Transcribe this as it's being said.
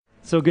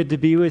So good to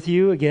be with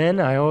you again.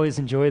 I always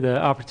enjoy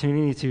the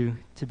opportunity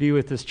to be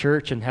with this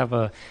church and have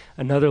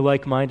another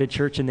like-minded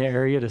church in the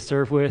area to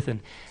serve with.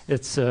 And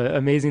it's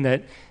amazing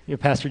that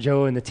Pastor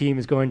Joe and the team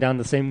is going down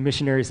the same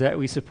missionaries that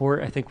we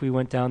support. I think we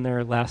went down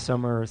there last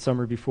summer or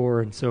summer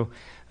before. And so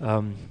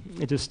isn't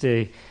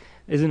it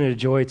a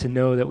joy to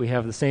know that we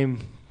have the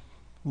same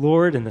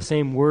Lord and the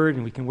same Word,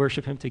 and we can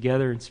worship Him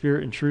together in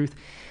spirit and truth.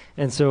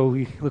 And so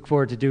we look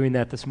forward to doing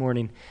that this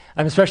morning.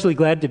 I'm especially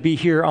glad to be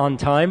here on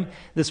time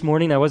this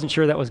morning. I wasn't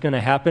sure that was going to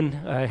happen.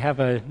 I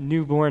have a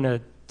newborn, a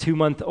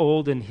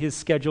 2-month-old, and his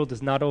schedule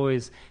does not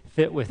always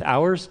fit with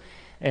ours.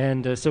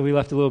 And so we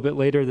left a little bit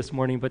later this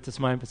morning, but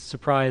to my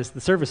surprise,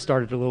 the service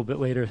started a little bit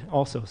later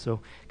also, so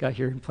got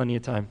here in plenty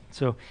of time.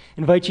 So I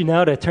invite you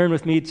now to turn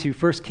with me to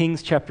 1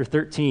 Kings chapter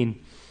 13.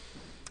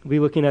 We'll be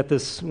looking at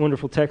this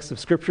wonderful text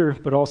of Scripture,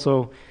 but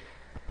also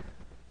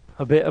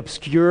a bit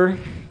obscure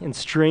and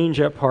strange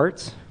at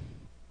parts.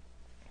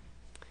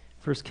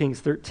 1 Kings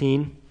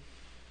 13.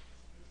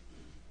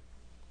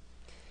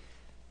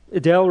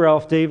 Dale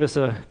Ralph Davis,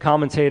 a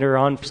commentator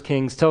on 1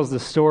 Kings, tells the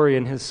story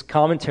in his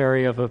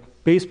commentary of a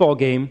baseball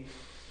game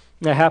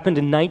that happened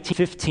in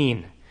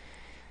 1915.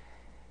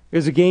 It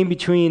was a game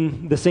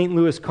between the St.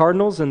 Louis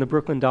Cardinals and the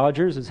Brooklyn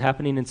Dodgers. It was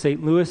happening in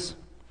St. Louis.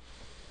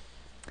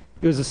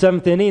 It was the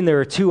 7th inning. There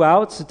were 2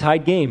 outs, a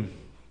tied game.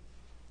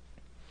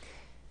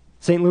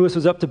 St. Louis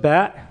was up to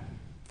bat.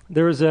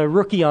 There was a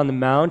rookie on the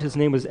mound. His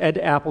name was Ed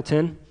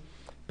Appleton,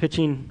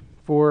 pitching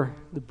for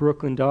the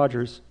Brooklyn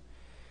Dodgers.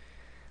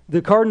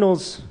 The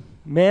Cardinals'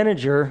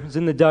 manager was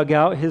in the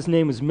dugout. His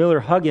name was Miller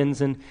Huggins,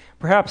 and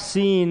perhaps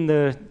seeing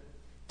the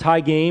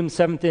tie game,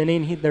 7th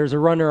inning, there's a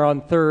runner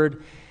on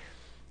third,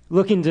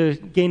 looking to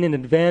gain an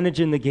advantage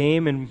in the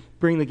game and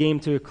bring the game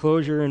to a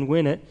closure and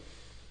win it.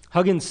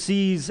 Huggins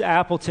sees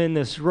Appleton,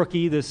 this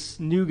rookie, this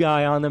new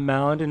guy on the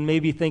mound, and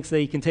maybe thinks that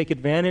he can take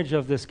advantage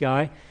of this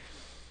guy.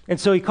 And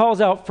so he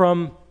calls out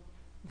from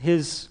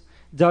his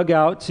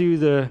dugout to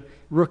the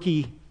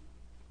rookie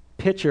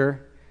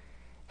pitcher,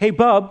 "Hey,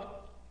 bub,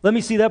 let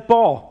me see that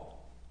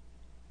ball."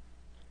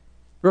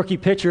 Rookie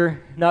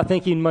pitcher, not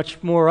thinking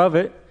much more of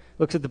it,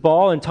 looks at the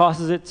ball and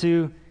tosses it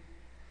to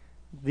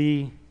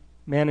the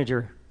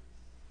manager.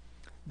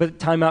 But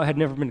timeout had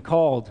never been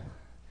called.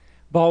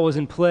 Ball was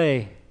in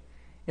play.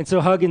 And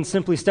so Huggins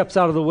simply steps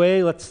out of the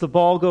way, lets the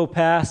ball go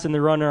past, and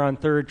the runner on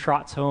third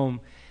trots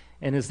home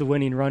and is the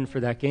winning run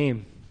for that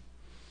game.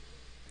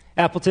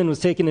 Appleton was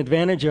taken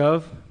advantage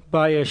of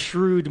by a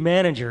shrewd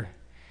manager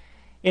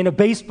in a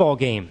baseball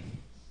game.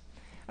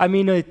 I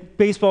mean, a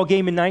baseball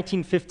game in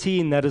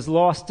 1915 that is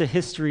lost to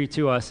history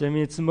to us. I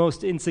mean, it's the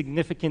most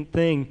insignificant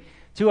thing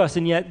to us,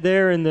 and yet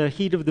there in the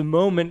heat of the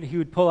moment, he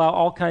would pull out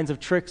all kinds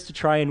of tricks to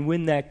try and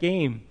win that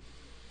game.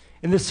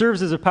 And this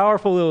serves as a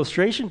powerful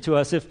illustration to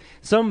us. If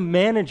some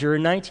manager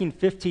in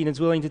 1915 is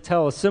willing to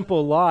tell a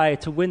simple lie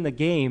to win the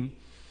game,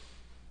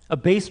 a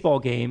baseball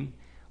game,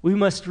 we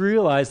must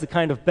realize the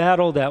kind of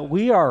battle that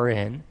we are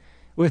in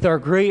with our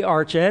great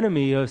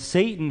archenemy of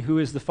Satan, who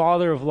is the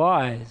father of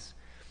lies.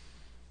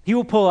 He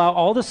will pull out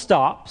all the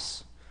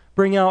stops,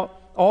 bring out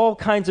all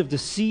kinds of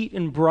deceit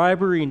and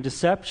bribery and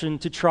deception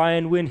to try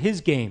and win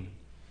his game.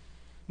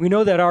 We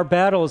know that our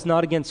battle is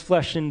not against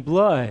flesh and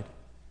blood.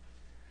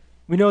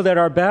 We know that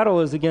our battle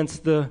is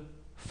against the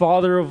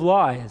father of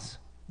lies,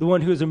 the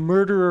one who is a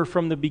murderer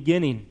from the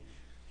beginning.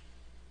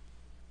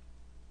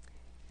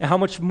 And how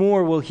much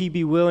more will he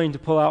be willing to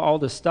pull out all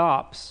the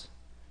stops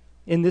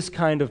in this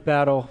kind of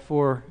battle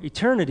for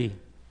eternity?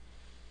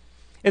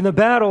 And the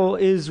battle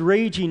is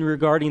raging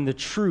regarding the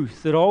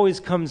truth. It always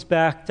comes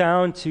back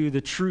down to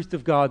the truth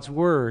of God's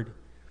Word.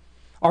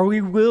 Are we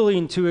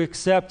willing to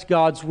accept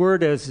God's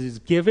Word as is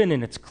given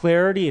in its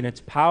clarity and its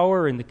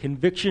power and the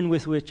conviction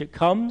with which it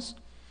comes?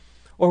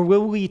 Or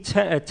will we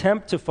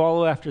attempt to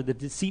follow after the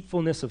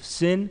deceitfulness of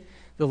sin,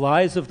 the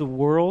lies of the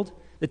world,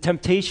 the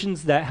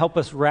temptations that help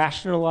us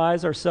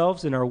rationalize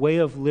ourselves and our way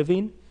of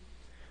living?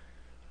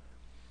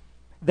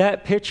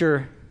 That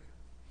pitcher,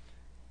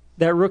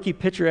 that rookie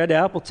pitcher, Ed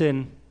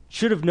Appleton,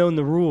 should have known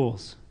the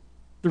rules.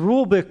 The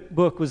rule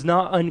book was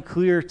not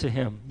unclear to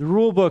him. The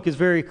rule book is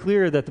very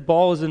clear that the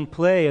ball is in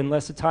play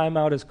unless a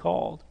timeout is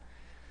called.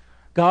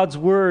 God's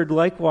Word,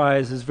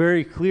 likewise, is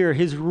very clear.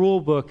 His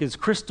rule book is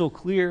crystal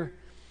clear.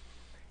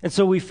 And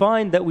so we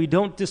find that we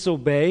don't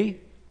disobey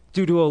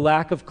due to a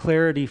lack of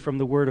clarity from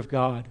the Word of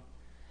God.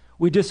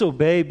 We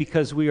disobey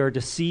because we are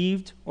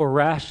deceived or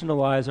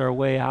rationalize our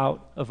way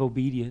out of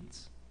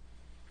obedience.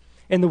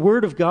 And the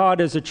Word of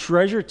God is a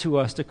treasure to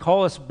us to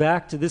call us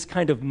back to this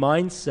kind of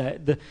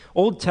mindset. The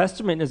Old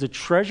Testament is a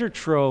treasure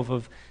trove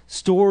of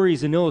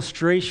stories and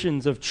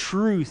illustrations of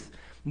truth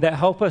that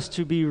help us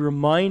to be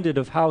reminded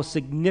of how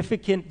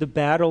significant the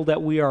battle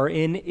that we are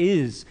in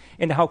is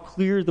and how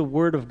clear the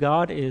Word of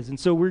God is. And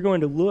so we're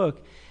going to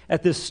look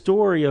at this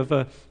story of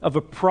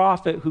a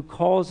prophet who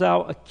calls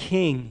out a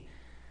king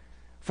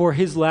for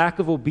his lack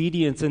of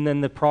obedience, and then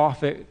the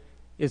prophet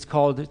is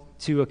called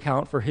to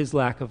account for his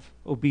lack of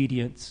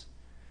obedience.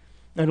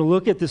 And to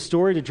look at this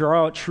story to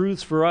draw out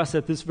truths for us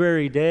at this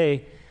very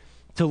day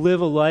to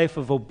live a life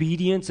of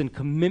obedience and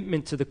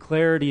commitment to the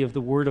clarity of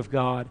the Word of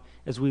God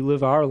as we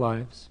live our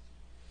lives.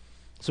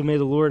 So may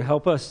the Lord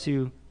help us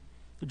to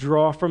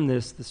draw from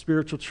this the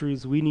spiritual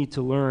truths we need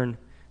to learn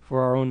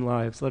for our own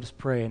lives. Let us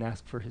pray and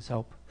ask for his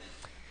help.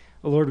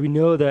 Oh Lord, we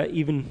know that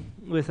even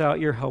without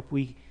your help,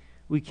 we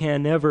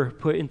can never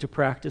put into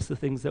practice the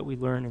things that we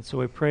learn. And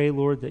so I pray,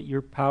 Lord, that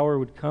your power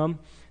would come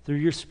through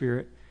your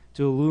Spirit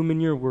to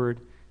illumine your word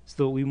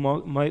so that we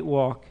might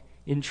walk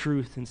in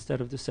truth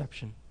instead of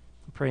deception.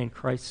 I pray in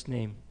Christ's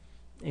name.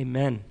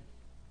 Amen.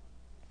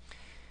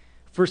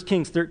 1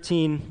 Kings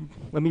 13,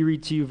 let me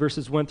read to you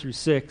verses 1 through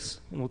 6,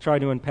 and we'll try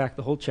to unpack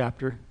the whole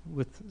chapter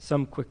with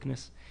some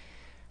quickness.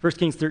 1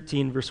 Kings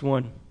 13, verse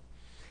 1.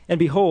 And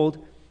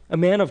behold, a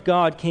man of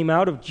God came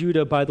out of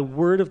Judah by the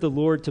word of the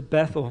Lord to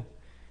Bethel.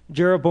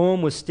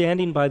 Jeroboam was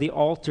standing by the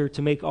altar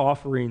to make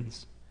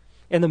offerings.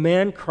 And the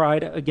man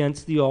cried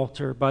against the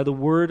altar by the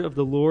word of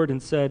the Lord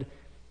and said,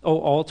 O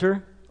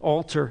altar,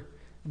 altar,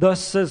 thus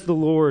says the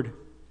Lord,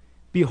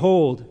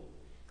 behold,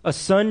 a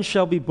son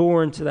shall be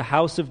born to the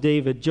house of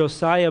David,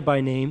 Josiah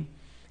by name,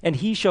 and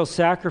he shall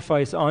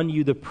sacrifice on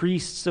you the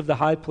priests of the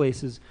high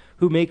places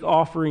who make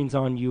offerings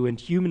on you, and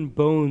human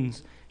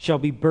bones shall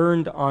be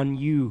burned on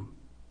you.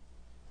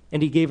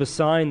 And he gave a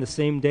sign the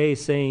same day,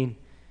 saying,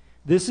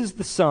 This is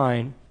the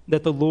sign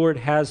that the Lord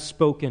has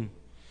spoken.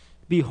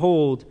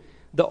 Behold,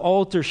 the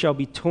altar shall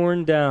be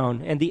torn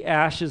down, and the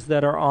ashes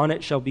that are on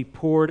it shall be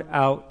poured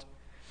out.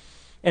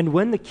 And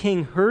when the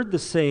king heard the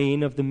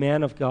saying of the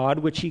man of God,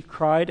 which he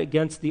cried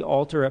against the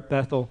altar at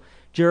Bethel,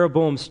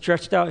 Jeroboam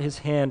stretched out his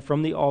hand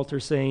from the altar,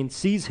 saying,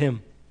 Seize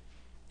him.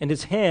 And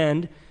his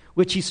hand,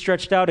 which he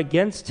stretched out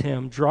against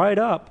him, dried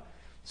up,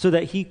 so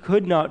that he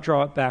could not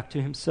draw it back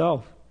to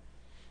himself.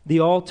 The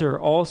altar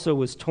also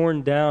was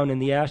torn down,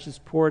 and the ashes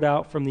poured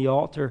out from the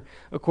altar,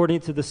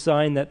 according to the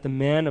sign that the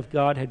man of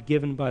God had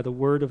given by the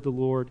word of the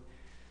Lord.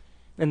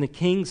 And the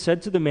king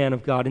said to the man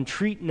of God,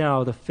 Entreat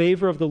now the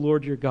favor of the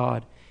Lord your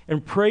God,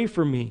 and pray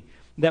for me,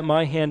 that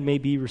my hand may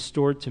be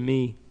restored to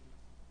me.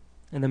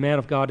 And the man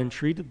of God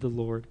entreated the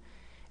Lord,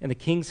 and the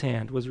king's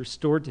hand was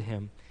restored to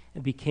him,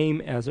 and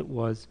became as it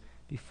was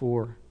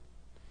before.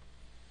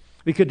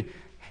 We could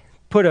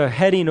put a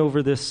heading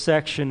over this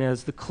section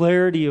as the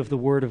clarity of the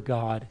Word of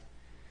God.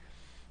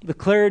 The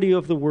clarity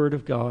of the Word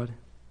of God.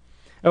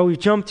 Oh, we've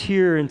jumped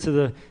here into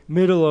the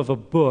middle of a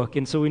book,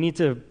 and so we need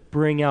to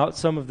bring out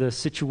some of the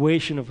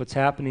situation of what's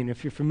happening.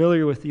 If you're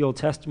familiar with the Old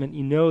Testament,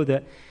 you know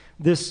that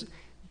this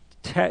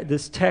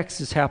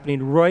text is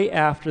happening right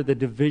after the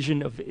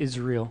division of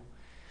Israel.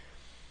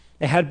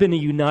 It had been a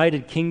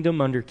united kingdom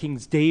under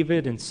Kings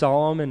David and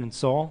Solomon and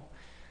Saul.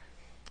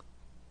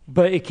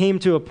 But it came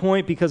to a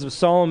point because of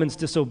Solomon's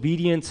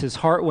disobedience, his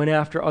heart went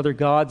after other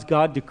gods.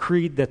 God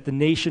decreed that the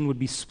nation would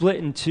be split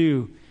in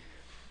two,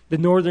 the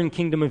northern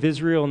kingdom of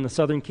Israel and the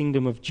southern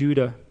kingdom of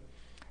Judah.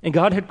 And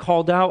God had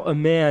called out a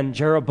man,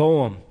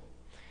 Jeroboam,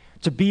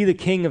 to be the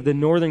king of the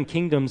northern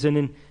kingdoms. And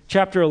in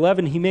chapter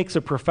 11, he makes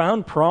a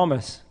profound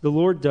promise, the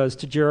Lord does,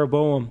 to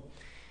Jeroboam.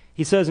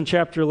 He says in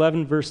chapter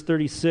 11, verse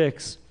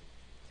 36,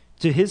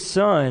 to his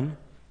son,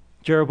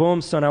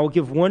 Jeroboam's son, I will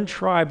give one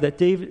tribe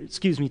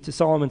to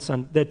Solomon's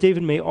son, that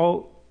David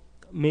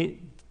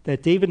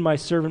my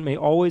servant may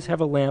always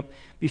have a lamp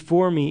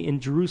before me in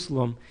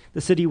Jerusalem,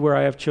 the city where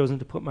I have chosen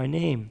to put my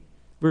name.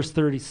 Verse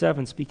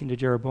 37, speaking to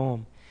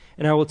Jeroboam.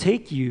 And I will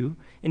take you,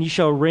 and you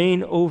shall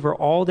reign over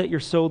all that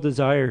your soul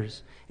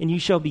desires, and you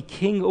shall be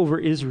king over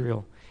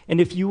Israel. And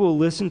if you will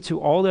listen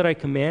to all that I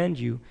command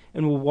you,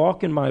 and will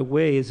walk in my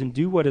ways, and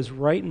do what is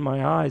right in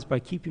my eyes by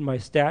keeping my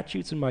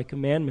statutes and my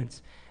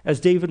commandments, as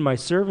David my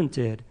servant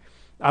did,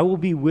 I will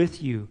be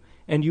with you,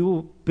 and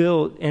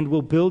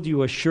will build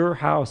you a sure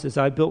house as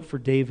I built for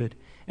David,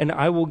 and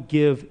I will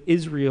give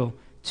Israel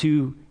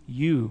to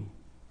you.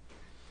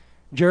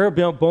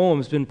 Jeroboam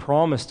has been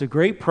promised a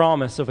great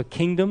promise of a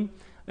kingdom,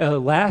 a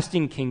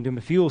lasting kingdom,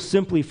 if he will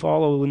simply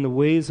follow in the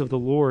ways of the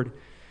Lord.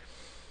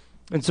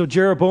 And so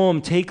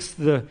Jeroboam takes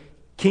the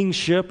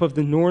kingship of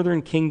the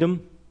northern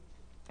kingdom,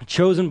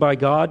 chosen by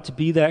God to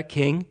be that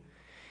king.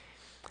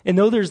 And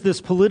though there's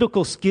this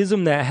political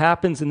schism that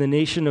happens in the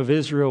nation of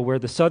Israel, where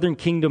the southern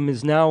kingdom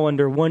is now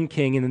under one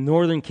king and the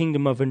northern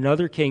kingdom of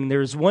another king,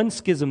 there's one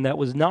schism that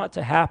was not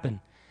to happen.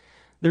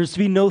 There's to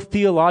be no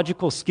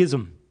theological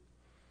schism.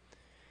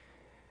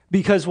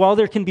 Because while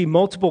there can be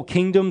multiple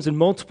kingdoms and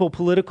multiple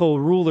political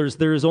rulers,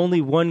 there is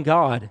only one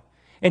God.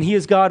 And he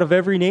is God of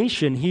every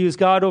nation. He is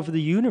God over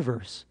the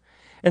universe.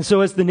 And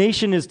so as the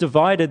nation is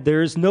divided,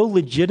 there is no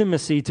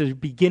legitimacy to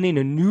beginning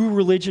a new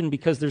religion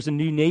because there's a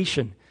new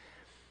nation.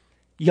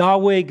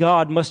 Yahweh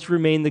God must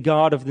remain the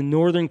God of the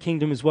northern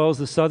kingdom as well as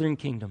the southern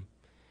kingdom.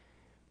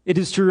 It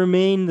is to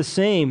remain the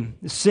same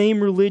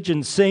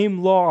religion,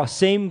 same law,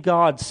 same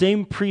God,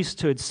 same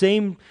priesthood,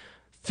 same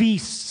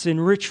feasts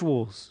and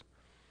rituals.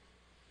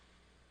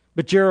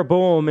 But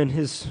Jeroboam, in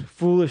his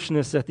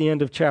foolishness at the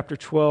end of chapter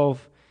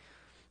 12,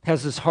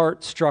 has his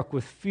heart struck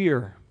with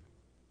fear.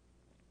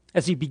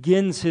 As he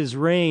begins his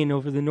reign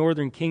over the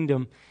northern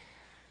kingdom,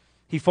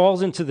 he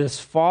falls into this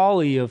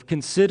folly of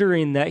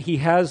considering that he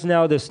has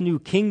now this new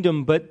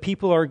kingdom, but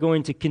people are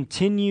going to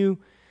continue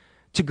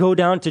to go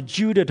down to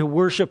Judah to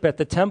worship at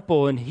the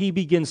temple, and he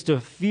begins to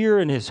fear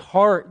in his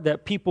heart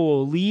that people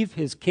will leave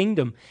his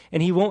kingdom,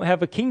 and he won't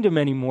have a kingdom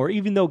anymore,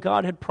 even though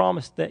God had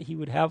promised that he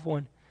would have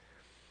one.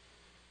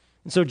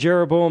 And so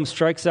Jeroboam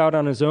strikes out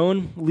on his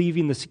own,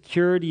 leaving the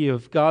security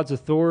of God's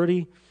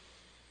authority,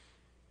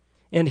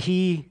 and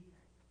he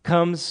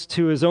comes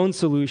to his own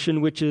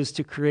solution, which is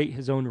to create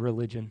his own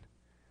religion.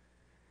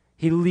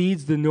 He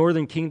leads the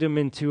northern kingdom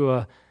into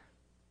a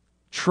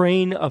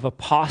train of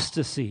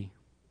apostasy.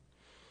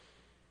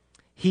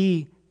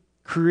 He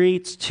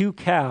creates two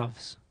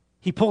calves.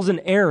 He pulls an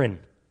Aaron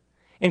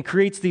and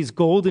creates these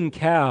golden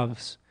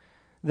calves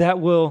that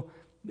will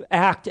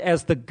act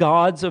as the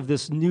gods of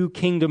this new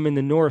kingdom in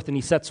the north. And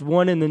he sets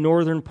one in the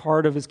northern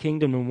part of his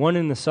kingdom and one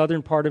in the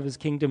southern part of his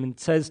kingdom, and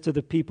says to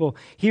the people,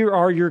 "Here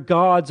are your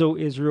gods, O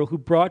Israel, who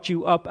brought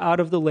you up out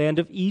of the land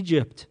of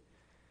Egypt."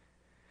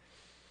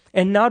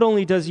 And not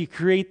only does he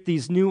create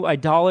these new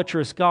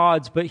idolatrous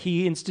gods, but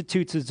he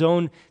institutes his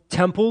own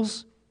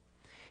temples.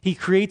 He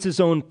creates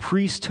his own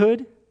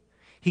priesthood.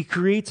 He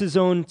creates his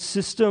own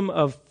system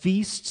of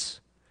feasts.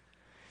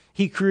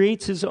 He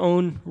creates his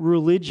own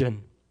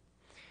religion.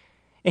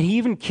 And he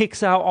even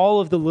kicks out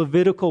all of the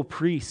Levitical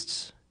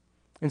priests.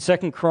 In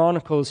 2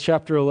 Chronicles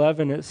chapter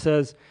 11, it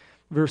says,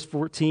 verse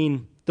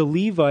 14, "The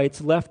Levites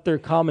left their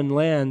common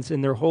lands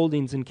and their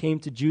holdings and came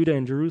to Judah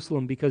and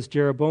Jerusalem because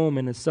Jeroboam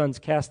and his sons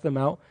cast them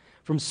out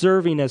from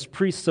serving as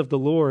priests of the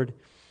Lord.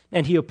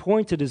 And he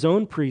appointed his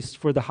own priests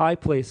for the high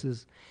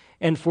places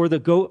and for the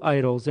goat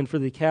idols and for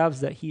the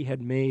calves that he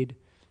had made.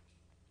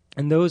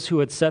 And those who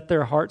had set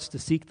their hearts to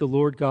seek the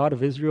Lord God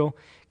of Israel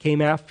came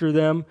after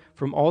them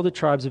from all the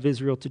tribes of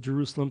Israel to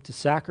Jerusalem to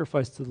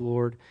sacrifice to the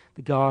Lord,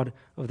 the God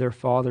of their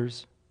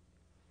fathers."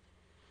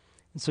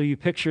 And so you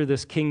picture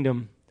this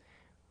kingdom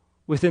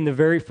within the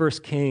very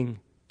first king,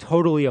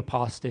 totally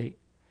apostate.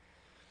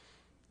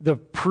 The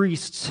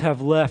priests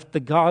have left, the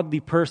godly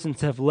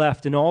persons have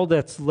left, and all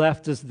that's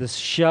left is this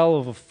shell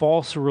of a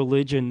false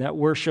religion that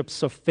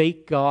worships a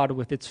fake God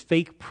with its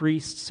fake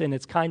priests and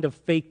its kind of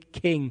fake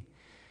king.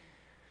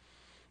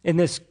 And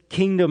this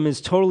kingdom is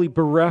totally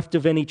bereft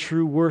of any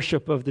true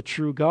worship of the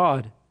true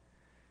God.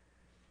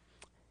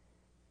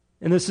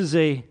 And this is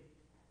a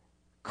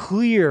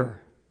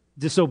clear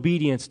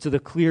disobedience to the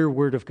clear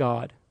word of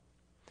God.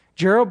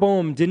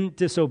 Jeroboam didn't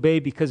disobey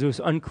because it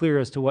was unclear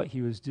as to what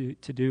he was to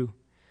do.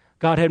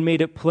 God had made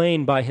it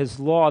plain by his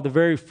law. The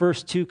very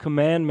first two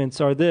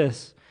commandments are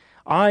this: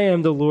 "I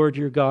am the Lord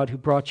your God who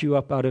brought you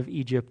up out of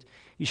Egypt.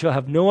 You shall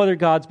have no other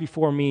gods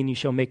before me, and you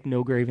shall make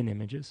no graven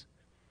images."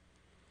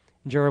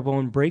 And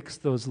Jeroboam breaks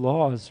those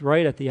laws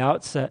right at the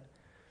outset,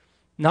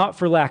 not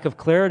for lack of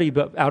clarity,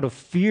 but out of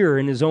fear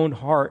in his own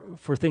heart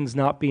for things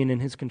not being in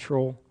his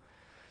control.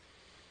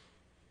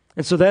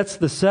 And so that's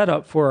the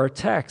setup for our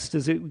text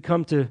as we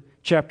come to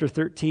chapter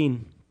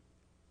 13.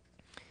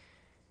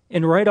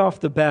 And right off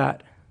the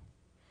bat,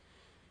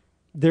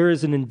 there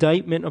is an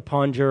indictment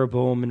upon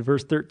Jeroboam in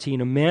verse 13.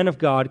 A man of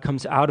God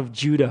comes out of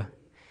Judah,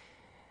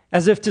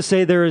 as if to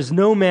say there is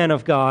no man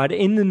of God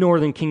in the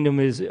northern kingdom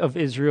of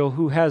Israel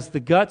who has the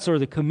guts or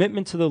the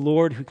commitment to the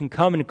Lord who can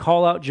come and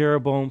call out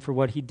Jeroboam for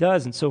what he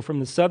does. And so from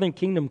the southern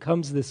kingdom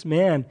comes this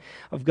man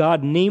of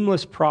God,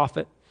 nameless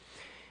prophet.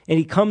 And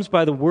he comes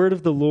by the word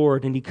of the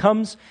Lord, and he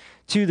comes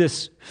to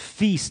this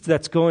feast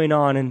that's going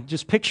on. And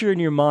just picture in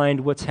your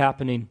mind what's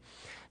happening.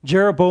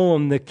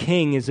 Jeroboam, the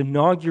king, is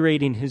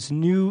inaugurating his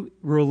new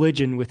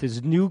religion with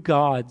his new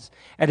gods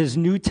at his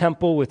new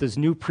temple with his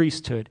new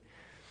priesthood.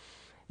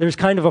 There's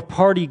kind of a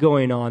party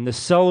going on, this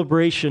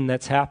celebration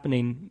that's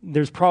happening.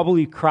 There's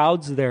probably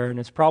crowds there, and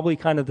it's probably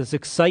kind of this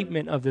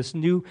excitement of this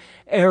new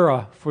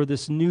era for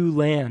this new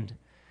land.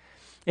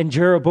 And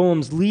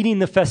Jeroboam's leading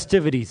the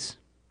festivities.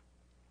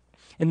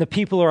 And the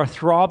people are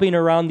throbbing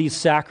around these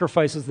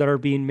sacrifices that are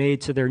being made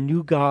to their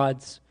new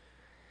gods.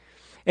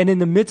 And in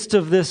the midst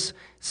of this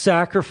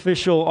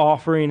sacrificial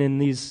offering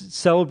and these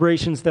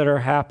celebrations that are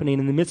happening,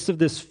 in the midst of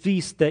this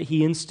feast that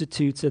he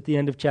institutes at the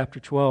end of chapter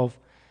 12,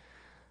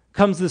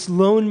 comes this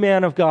lone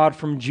man of God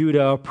from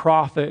Judah, a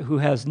prophet who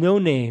has no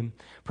name,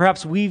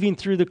 perhaps weaving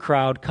through the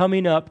crowd,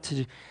 coming up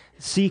to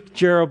seek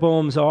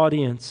Jeroboam's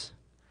audience.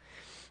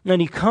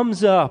 And he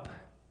comes up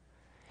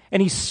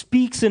and he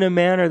speaks in a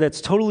manner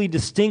that's totally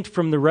distinct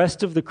from the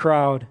rest of the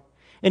crowd.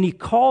 And he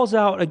calls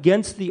out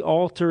against the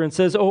altar and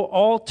says, "O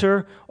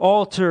altar,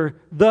 altar,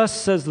 thus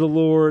says the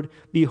Lord,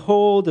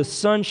 behold, a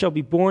son shall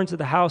be born to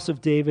the house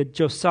of David,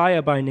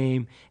 Josiah by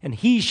name, and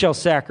he shall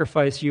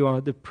sacrifice you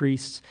on the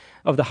priests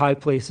of the high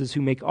places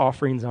who make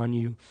offerings on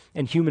you,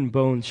 and human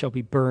bones shall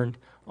be burned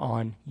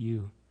on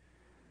you."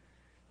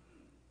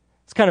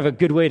 It's kind of a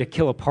good way to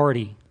kill a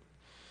party.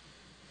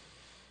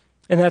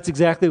 And that's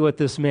exactly what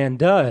this man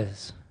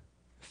does.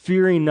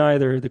 Fearing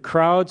neither the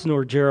crowds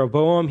nor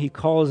Jeroboam, he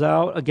calls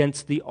out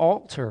against the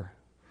altar.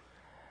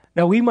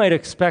 Now, we might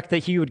expect that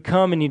he would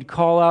come and he'd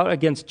call out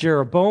against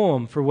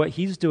Jeroboam for what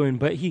he's doing,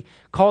 but he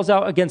calls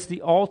out against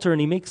the altar and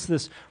he makes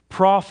this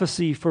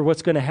prophecy for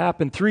what's going to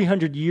happen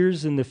 300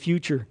 years in the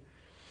future.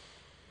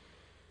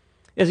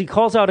 As he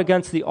calls out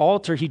against the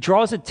altar, he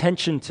draws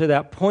attention to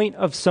that point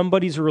of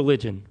somebody's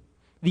religion,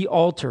 the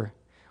altar,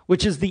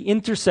 which is the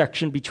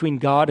intersection between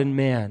God and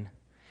man.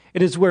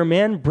 It is where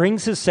man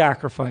brings his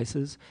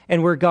sacrifices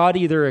and where God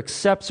either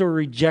accepts or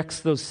rejects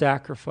those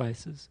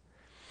sacrifices.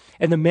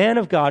 And the man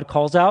of God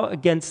calls out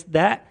against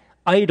that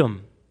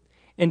item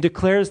and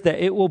declares that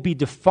it will be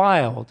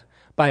defiled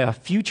by a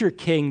future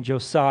king,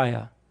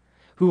 Josiah,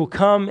 who will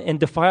come and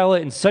defile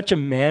it in such a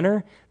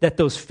manner that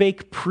those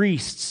fake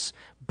priests'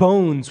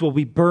 bones will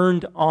be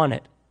burned on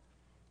it.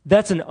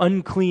 That's an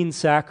unclean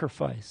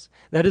sacrifice.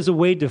 That is a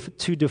way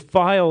to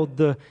defile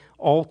the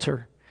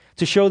altar,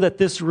 to show that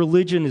this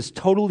religion is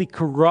totally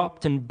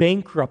corrupt and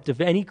bankrupt of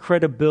any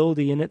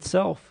credibility in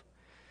itself.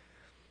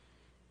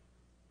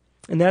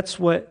 And that's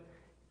what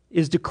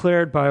is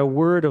declared by a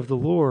word of the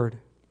Lord.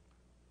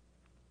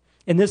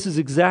 And this is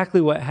exactly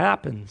what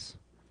happens.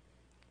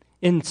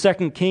 In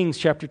 2 Kings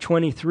chapter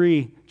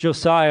 23,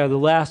 Josiah, the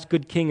last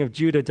good king of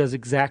Judah, does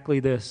exactly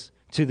this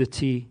to the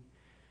T.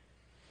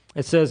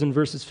 It says in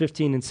verses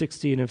 15 and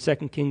 16 of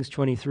 2 Kings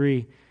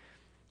 23,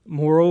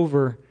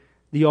 "Moreover,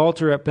 the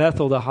altar at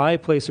Bethel, the high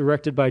place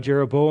erected by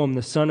Jeroboam,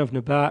 the son of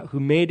Nebat, who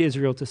made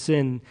Israel to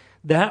sin,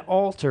 that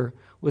altar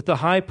with the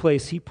high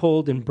place he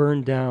pulled and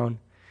burned down,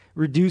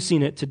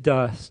 reducing it to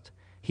dust.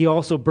 He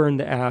also burned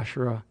the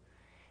Asherah.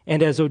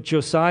 And as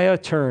Josiah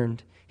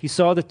turned, he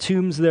saw the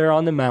tombs there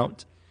on the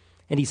mount,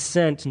 and he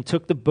sent and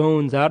took the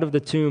bones out of the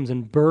tombs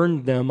and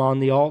burned them on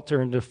the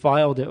altar and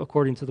defiled it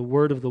according to the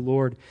word of the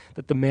Lord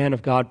that the man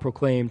of God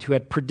proclaimed, who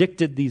had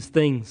predicted these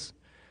things."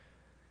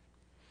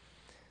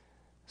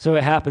 So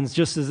it happens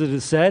just as it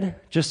is said,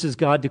 just as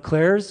God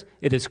declares.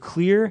 It is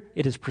clear,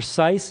 it is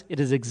precise, it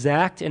is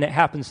exact, and it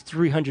happens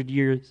 300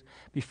 years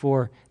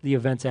before the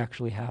events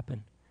actually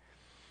happen.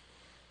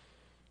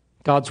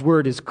 God's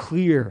word is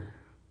clear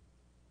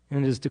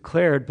and it is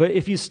declared. But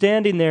if you're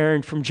standing there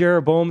and from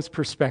Jeroboam's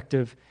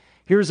perspective,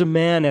 here's a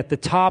man at the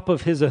top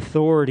of his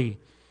authority,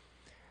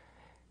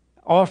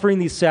 offering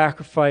these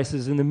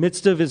sacrifices in the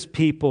midst of his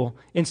people,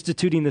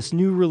 instituting this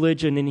new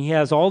religion, and he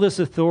has all this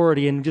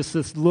authority, and just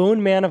this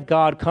lone man of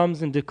God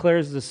comes and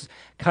declares this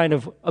kind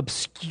of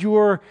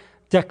obscure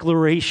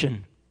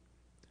declaration.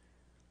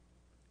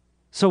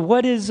 So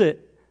what is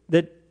it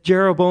that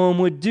Jeroboam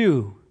would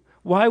do?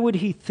 Why would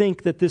he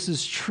think that this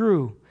is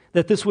true,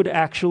 that this would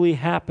actually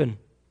happen?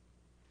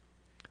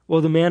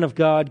 Well, the man of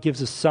God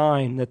gives a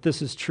sign that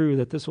this is true,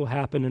 that this will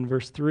happen in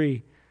verse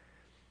 3.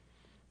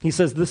 He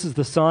says, "This is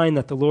the sign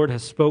that the Lord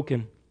has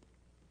spoken.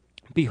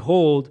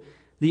 Behold,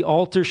 the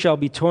altar shall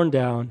be torn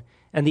down,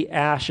 and the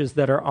ashes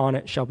that are on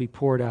it shall be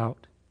poured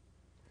out."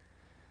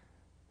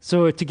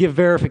 So to give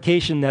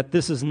verification that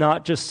this is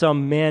not just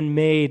some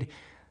man-made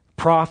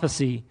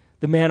prophecy,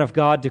 the man of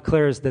God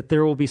declares that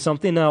there will be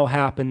something that will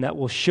happen that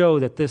will show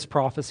that this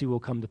prophecy will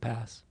come to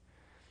pass.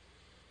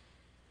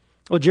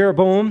 Well,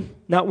 Jeroboam,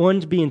 not one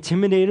to be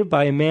intimidated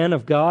by a man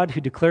of God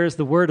who declares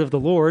the word of the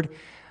Lord,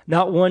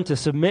 not one to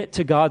submit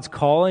to God's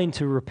calling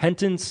to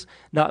repentance,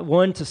 not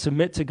one to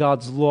submit to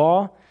God's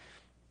law,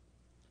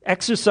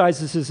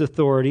 exercises his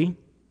authority,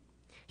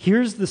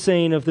 hears the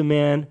saying of the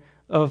man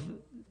of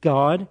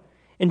God,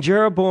 and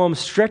Jeroboam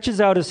stretches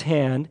out his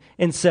hand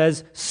and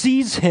says,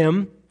 "Seize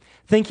him,"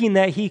 thinking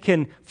that he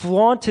can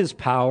flaunt his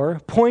power,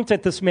 point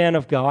at this man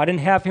of God, and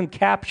have him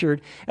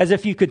captured as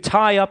if you could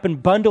tie up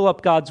and bundle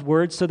up God's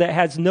word so that it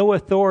has no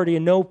authority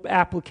and no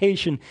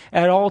application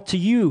at all to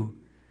you.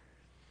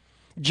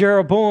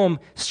 Jeroboam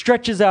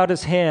stretches out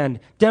his hand,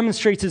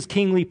 demonstrates his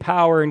kingly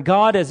power, and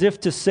God, as if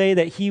to say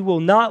that he will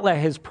not let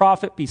his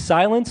prophet be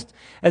silenced,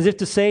 as if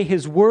to say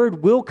his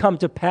word will come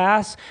to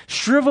pass,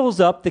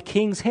 shrivels up the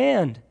king's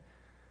hand.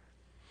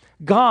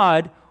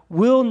 God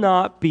will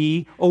not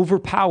be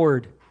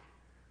overpowered.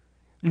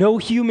 No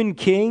human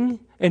king,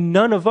 and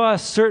none of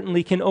us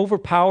certainly can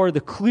overpower the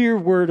clear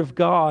word of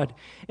God.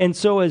 And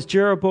so as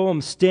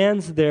Jeroboam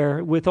stands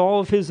there with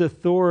all of his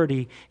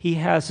authority, he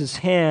has his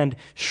hand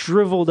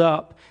shriveled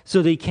up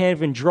so that he can't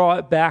even draw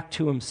it back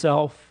to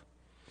himself.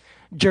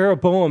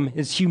 Jeroboam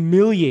is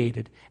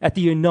humiliated at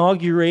the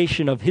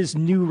inauguration of his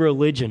new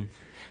religion,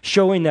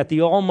 showing that the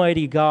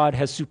Almighty God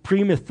has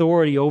supreme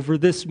authority over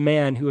this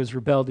man who has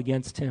rebelled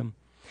against him.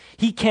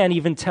 He can't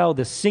even tell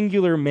the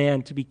singular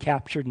man to be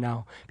captured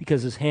now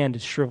because his hand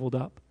is shriveled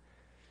up.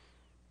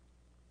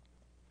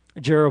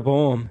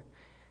 Jeroboam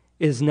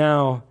is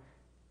now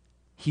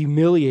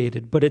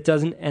humiliated, but it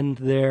doesn't end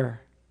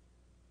there.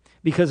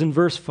 Because in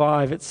verse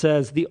 5 it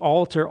says, "The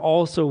altar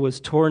also was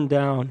torn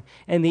down,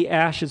 and the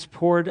ashes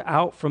poured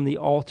out from the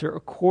altar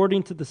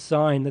according to the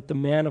sign that the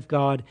man of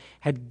God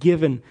had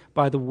given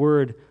by the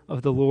word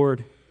of the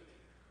Lord."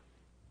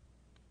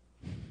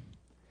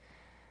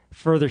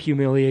 Further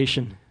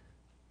humiliation.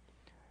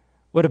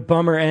 What a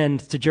bummer end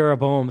to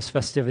Jeroboam's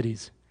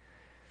festivities.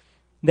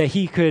 That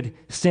he could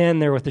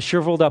stand there with a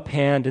shriveled up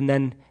hand and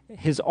then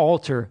his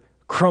altar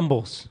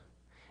crumbles.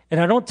 And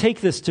I don't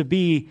take this to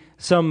be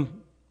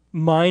some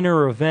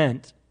minor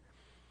event.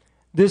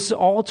 This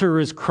altar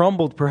is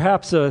crumbled,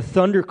 perhaps a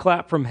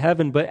thunderclap from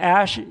heaven, but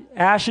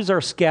ashes are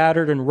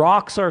scattered and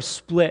rocks are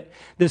split.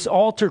 This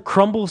altar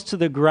crumbles to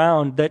the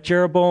ground that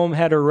Jeroboam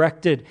had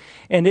erected,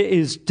 and it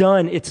is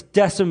done, it's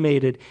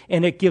decimated,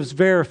 and it gives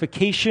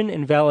verification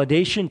and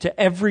validation to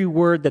every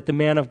word that the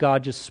man of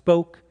God just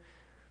spoke.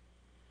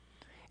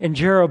 And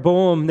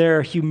Jeroboam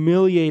there,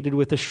 humiliated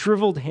with a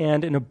shriveled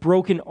hand and a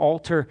broken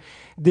altar,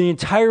 the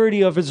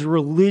entirety of his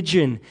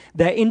religion,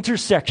 that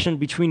intersection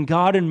between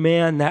God and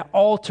man, that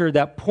altar,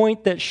 that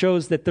point that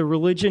shows that the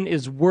religion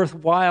is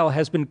worthwhile,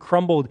 has been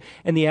crumbled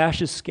and the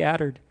ashes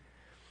scattered.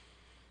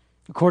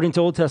 According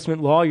to Old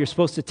Testament law, you're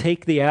supposed to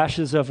take the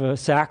ashes of a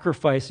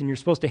sacrifice and you're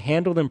supposed to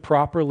handle them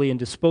properly and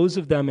dispose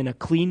of them in a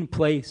clean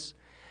place.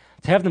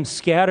 To have them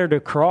scattered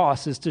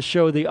across is to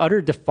show the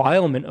utter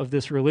defilement of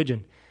this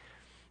religion,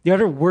 the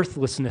utter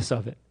worthlessness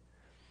of it.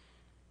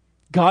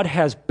 God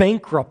has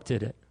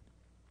bankrupted it.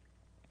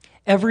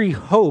 Every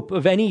hope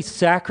of any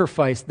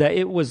sacrifice that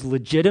it was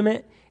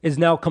legitimate is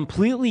now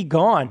completely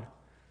gone.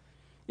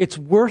 It's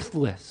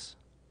worthless.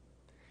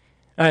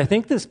 And I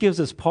think this gives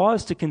us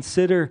pause to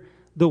consider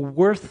the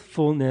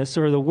worthfulness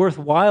or the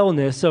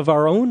worthwhileness of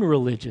our own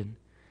religion.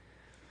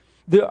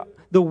 The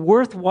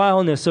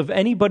worthwhileness of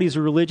anybody's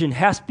religion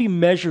has to be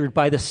measured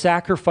by the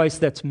sacrifice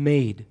that's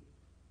made.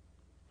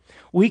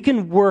 We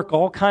can work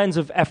all kinds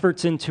of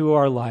efforts into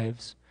our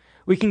lives.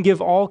 We can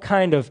give all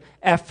kind of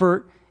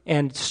effort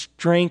and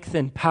strength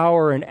and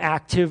power and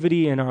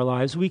activity in our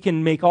lives. We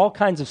can make all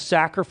kinds of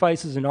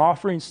sacrifices and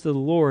offerings to the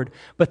Lord.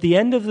 But at the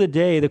end of the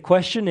day, the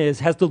question is,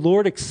 has the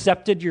Lord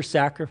accepted your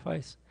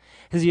sacrifice?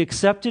 Has he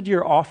accepted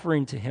your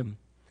offering to him?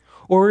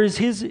 Or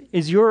is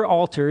your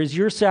altar, is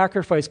your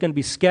sacrifice going to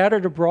be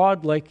scattered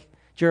abroad like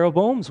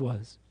Jeroboam's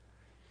was?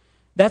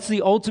 That's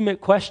the ultimate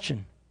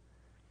question.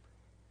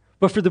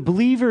 But for the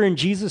believer in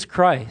Jesus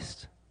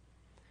Christ,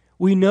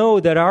 we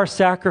know that our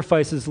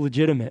sacrifice is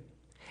legitimate.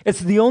 It's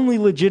the only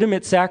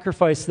legitimate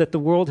sacrifice that the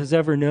world has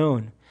ever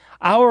known.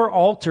 Our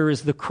altar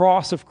is the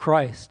cross of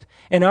Christ,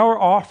 and our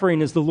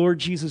offering is the Lord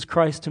Jesus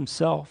Christ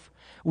himself.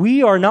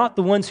 We are not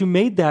the ones who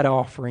made that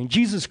offering.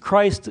 Jesus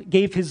Christ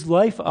gave his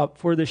life up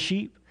for the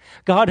sheep.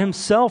 God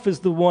himself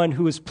is the one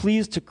who was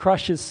pleased to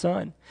crush his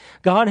son.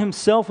 God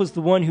himself was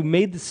the one who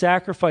made the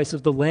sacrifice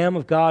of the Lamb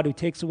of God who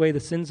takes away the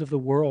sins of the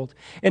world.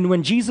 And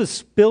when Jesus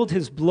spilled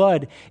his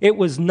blood, it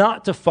was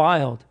not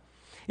defiled.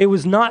 It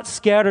was not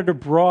scattered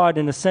abroad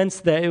in a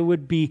sense that it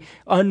would be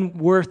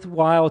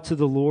unworthwhile to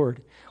the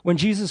Lord. When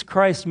Jesus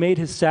Christ made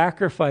his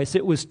sacrifice,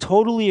 it was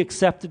totally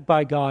accepted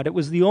by God. It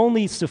was the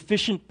only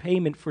sufficient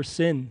payment for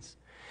sins.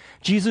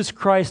 Jesus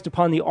Christ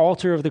upon the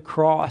altar of the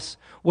cross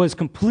was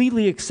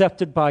completely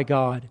accepted by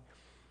God.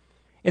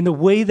 And the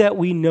way that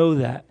we know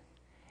that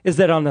is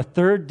that on the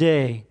third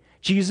day,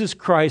 Jesus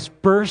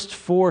Christ burst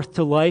forth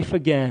to life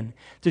again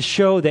to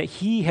show that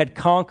he had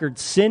conquered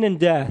sin and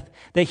death,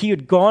 that he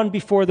had gone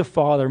before the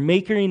Father,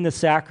 making the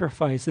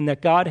sacrifice, and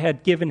that God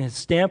had given his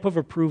stamp of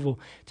approval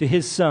to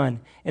his Son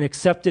and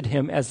accepted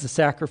him as the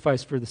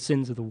sacrifice for the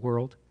sins of the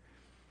world.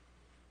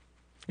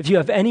 If you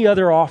have any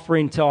other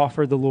offering to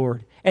offer the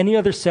Lord, any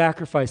other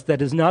sacrifice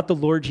that is not the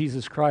Lord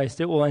Jesus Christ,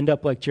 it will end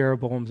up like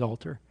Jeroboam's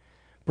altar,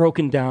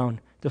 broken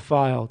down,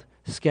 defiled,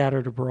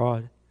 scattered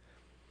abroad.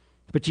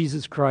 But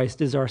Jesus Christ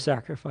is our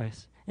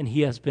sacrifice, and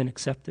he has been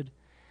accepted.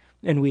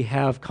 And we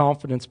have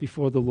confidence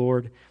before the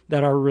Lord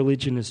that our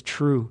religion is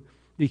true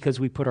because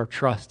we put our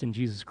trust in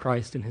Jesus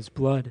Christ and his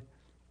blood.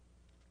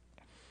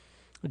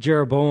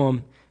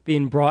 Jeroboam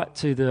being brought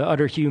to the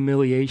utter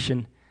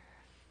humiliation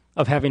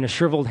of having a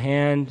shriveled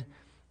hand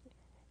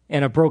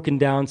and a broken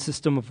down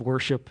system of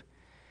worship,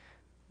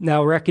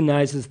 now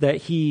recognizes that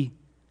he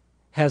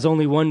has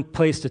only one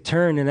place to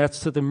turn, and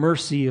that's to the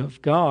mercy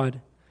of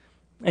God.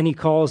 And he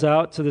calls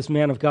out to this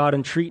man of God,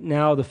 "Entreat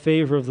now the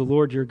favor of the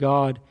Lord your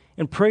God,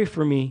 and pray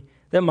for me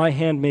that my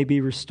hand may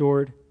be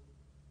restored."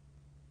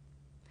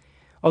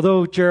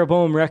 Although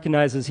Jeroboam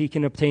recognizes he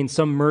can obtain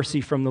some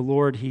mercy from the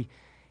Lord, he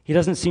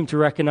doesn't seem to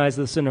recognize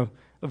this in a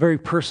very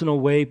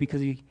personal way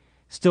because he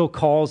still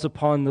calls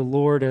upon the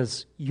Lord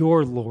as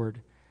your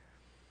Lord.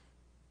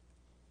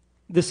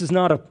 This is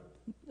not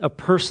a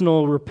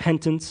personal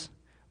repentance,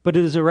 but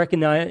it is a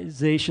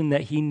recognition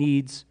that he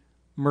needs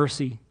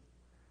mercy.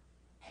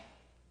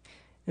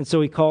 And so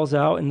he calls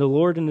out, and the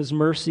Lord in his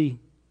mercy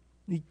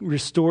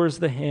restores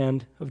the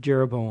hand of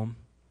Jeroboam.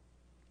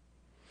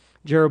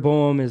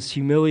 Jeroboam is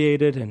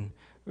humiliated and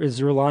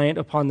is reliant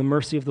upon the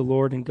mercy of the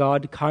Lord, and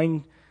God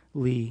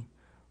kindly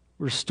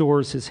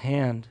restores his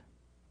hand.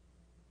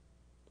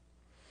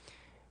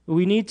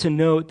 We need to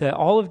note that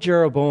all of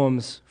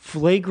Jeroboam's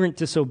flagrant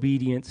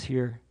disobedience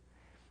here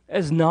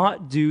is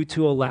not due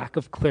to a lack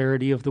of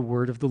clarity of the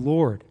word of the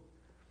Lord.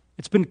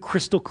 It's been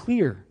crystal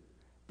clear.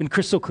 Been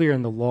crystal clear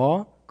in the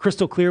law,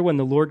 crystal clear when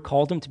the Lord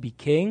called him to be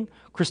king,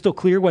 crystal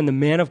clear when the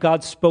man of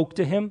God spoke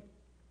to him.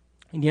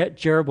 And yet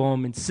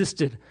Jeroboam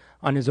insisted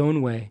on his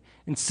own way,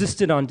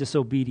 insisted on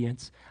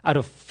disobedience out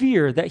of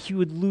fear that he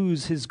would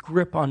lose his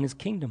grip on his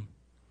kingdom.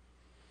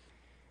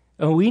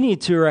 And we need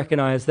to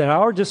recognize that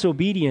our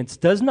disobedience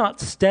does not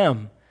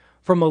stem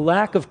from a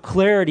lack of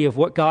clarity of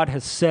what God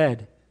has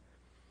said.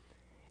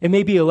 It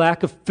may be a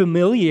lack of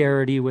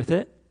familiarity with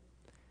it.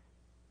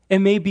 It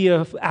may be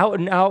an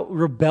out-and-out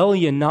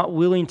rebellion, not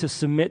willing to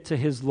submit to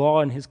his law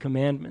and his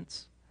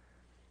commandments.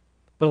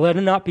 But let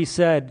it not be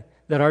said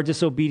that our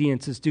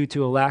disobedience is due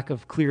to a lack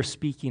of clear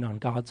speaking on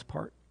God's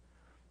part.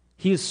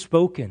 He has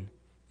spoken,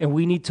 and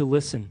we need to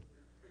listen.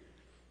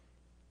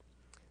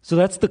 So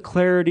that's the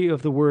clarity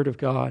of the Word of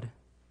God.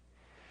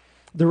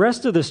 The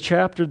rest of this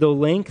chapter, though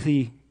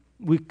lengthy,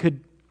 we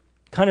could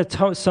kind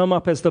of sum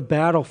up as the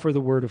battle for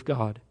the Word of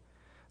God.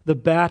 The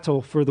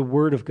battle for the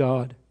Word of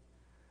God.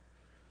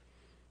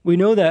 We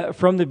know that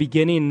from the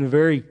beginning, in the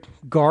very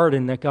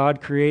garden that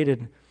God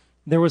created,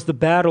 there was the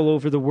battle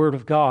over the Word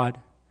of God.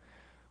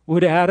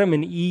 Would Adam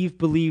and Eve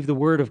believe the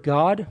Word of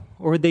God,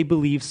 or would they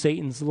believe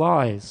Satan's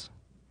lies?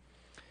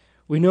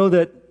 We know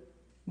that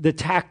the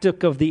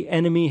tactic of the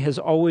enemy has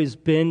always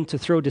been to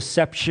throw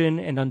deception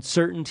and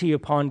uncertainty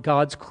upon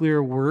God's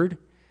clear Word.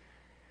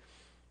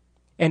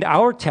 And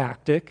our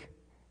tactic,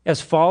 as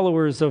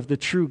followers of the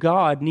true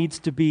God, needs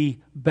to be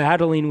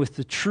battling with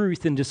the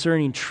truth and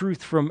discerning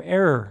truth from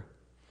error.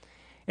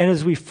 And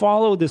as we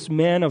follow this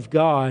man of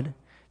God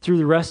through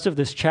the rest of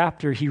this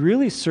chapter, he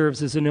really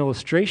serves as an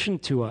illustration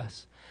to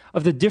us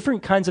of the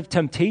different kinds of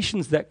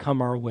temptations that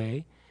come our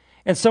way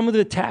and some of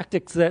the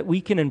tactics that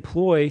we can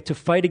employ to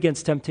fight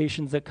against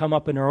temptations that come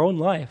up in our own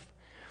life.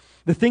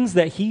 The things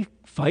that he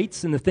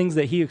fights and the things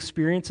that he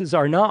experiences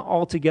are not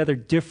altogether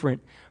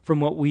different from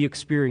what we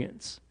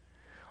experience.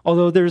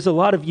 Although there's a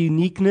lot of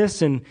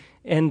uniqueness and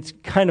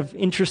kind of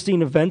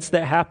interesting events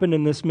that happen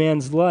in this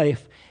man's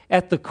life,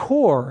 at the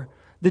core,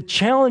 the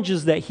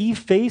challenges that he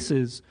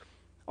faces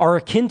are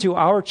akin to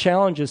our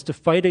challenges to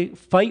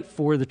fight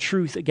for the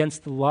truth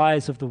against the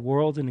lies of the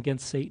world and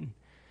against Satan.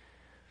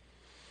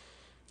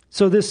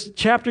 So this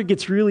chapter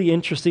gets really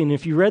interesting.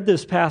 If you read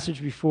this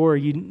passage before,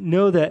 you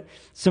know that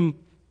some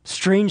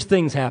strange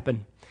things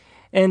happen.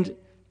 And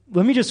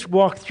let me just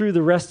walk through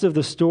the rest of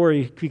the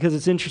story because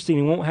it's interesting.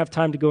 We won't have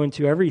time to go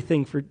into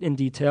everything in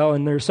detail,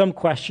 and there are some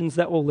questions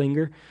that will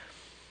linger.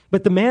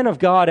 But the man of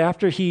God,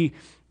 after he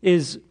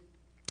is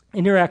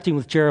interacting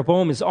with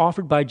Jeroboam, is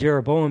offered by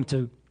Jeroboam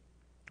to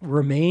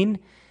remain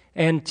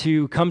and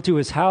to come to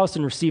his house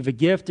and receive a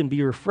gift and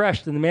be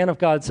refreshed. And the man of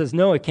God says,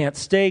 no, I can't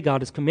stay.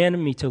 God has commanded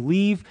me to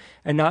leave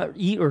and not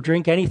eat or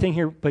drink anything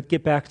here, but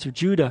get back to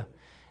Judah.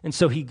 And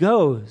so he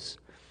goes.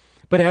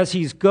 But as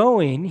he's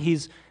going,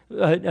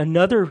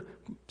 another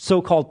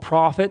so-called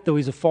prophet, though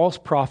he's a false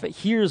prophet,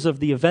 hears of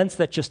the events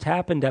that just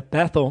happened at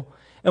Bethel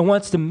and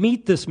wants to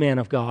meet this man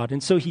of God.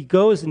 And so he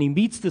goes and he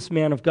meets this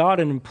man of God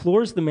and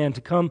implores the man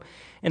to come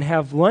and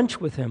have lunch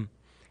with him.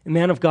 The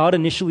man of God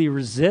initially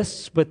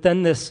resists, but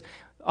then this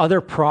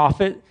other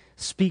prophet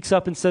speaks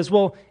up and says,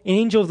 well, an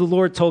angel of the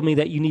Lord told me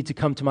that you need to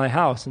come to my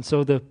house. And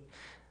so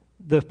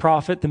the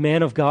prophet, the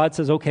man of God,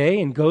 says,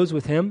 okay, and goes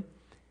with him.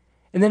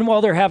 And then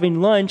while they're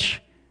having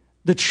lunch,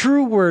 the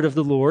true word of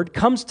the Lord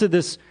comes to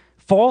this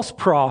false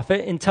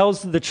prophet and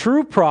tells the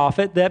true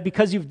prophet that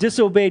because you've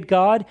disobeyed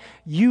God,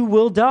 you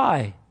will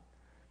die.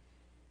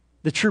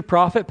 The true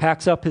prophet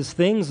packs up his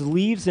things,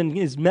 leaves, and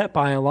is met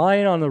by a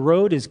lion on the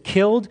road, is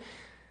killed.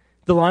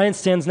 The lion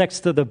stands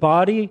next to the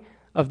body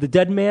of the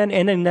dead man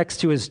and then next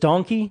to his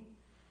donkey.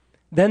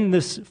 Then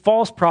this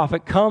false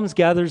prophet comes,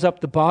 gathers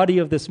up the body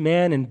of this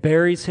man and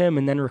buries him,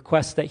 and then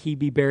requests that he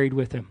be buried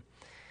with him.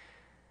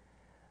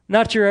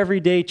 Not your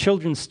everyday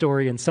children's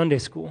story in Sunday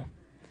school.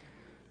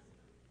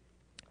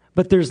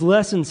 But there's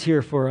lessons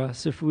here for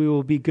us if we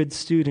will be good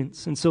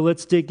students. And so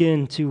let's dig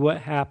into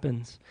what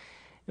happens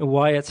and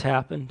why it's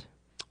happened.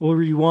 We'll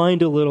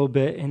rewind a little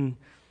bit and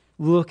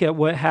look at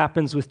what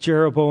happens with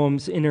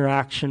Jeroboam's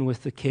interaction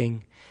with the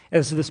king.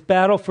 As this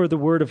battle for the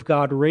word of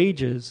God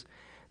rages,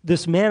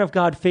 this man of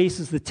God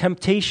faces the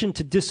temptation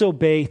to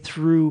disobey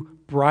through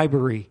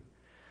bribery.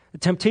 The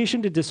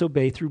temptation to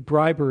disobey through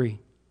bribery.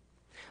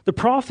 The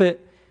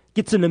prophet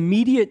gets an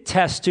immediate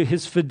test to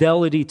his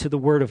fidelity to the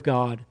word of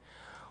God.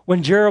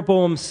 When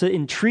Jeroboam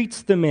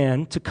entreats the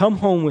man to come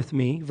home with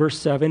me, verse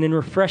 7, and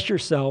refresh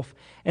yourself,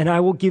 and I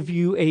will give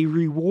you a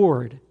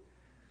reward.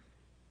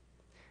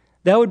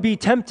 That would be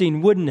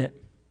tempting, wouldn't it?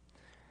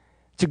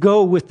 To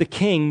go with the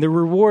king. The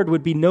reward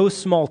would be no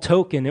small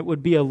token. It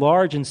would be a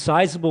large and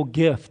sizable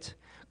gift.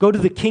 Go to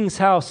the king's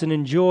house and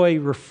enjoy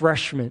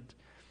refreshment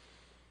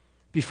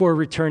before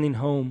returning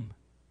home.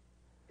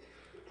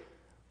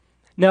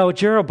 Now,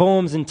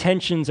 Jeroboam's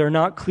intentions are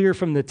not clear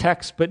from the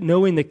text, but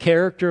knowing the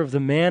character of the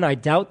man, I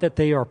doubt that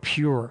they are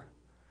pure.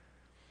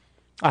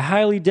 I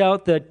highly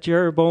doubt that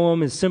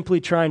Jeroboam is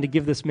simply trying to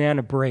give this man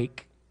a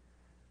break.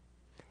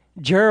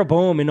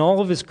 Jeroboam, in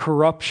all of his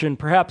corruption,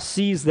 perhaps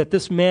sees that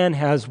this man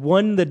has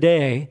won the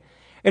day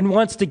and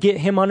wants to get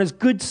him on his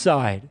good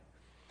side.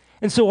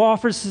 And so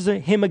offers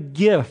him a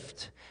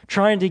gift,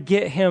 trying to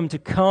get him to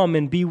come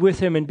and be with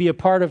him and be a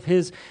part of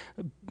his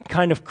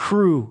kind of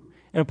crew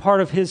and a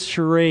part of his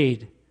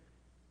charade.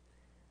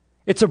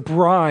 It's a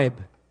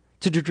bribe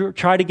to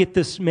try to get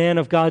this man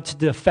of God to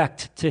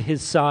defect to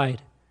his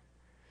side.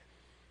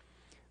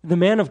 The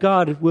man of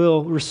God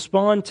will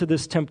respond to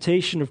this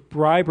temptation of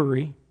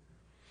bribery,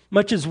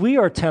 much as we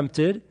are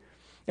tempted,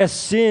 as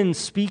sin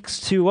speaks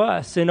to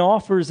us and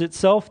offers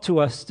itself to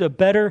us a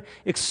better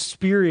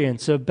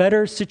experience, a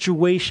better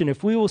situation.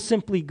 If we will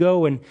simply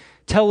go and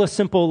tell a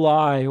simple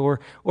lie or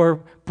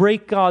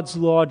break God's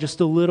law just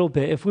a little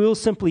bit, if we will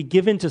simply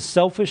give in to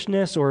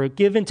selfishness or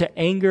give in to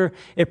anger,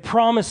 it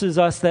promises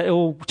us that it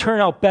will turn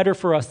out better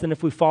for us than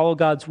if we follow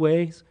God's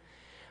ways.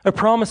 It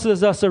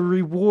promises us a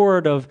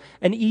reward of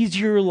an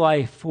easier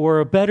life or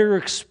a better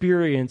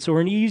experience or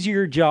an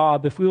easier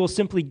job if we will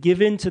simply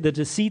give in to the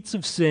deceits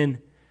of sin.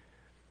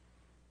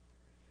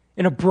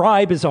 And a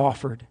bribe is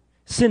offered.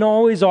 Sin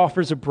always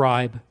offers a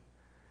bribe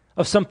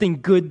of something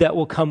good that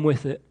will come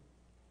with it.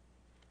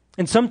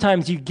 And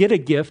sometimes you get a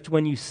gift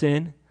when you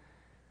sin,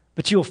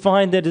 but you'll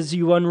find that as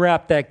you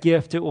unwrap that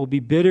gift, it will be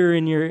bitter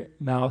in your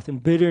mouth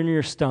and bitter in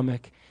your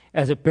stomach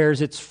as it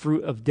bears its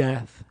fruit of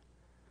death.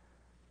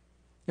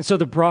 And so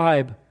the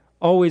bribe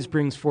always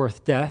brings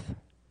forth death.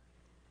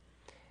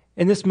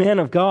 And this man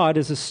of God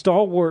is a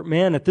stalwart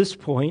man at this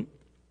point.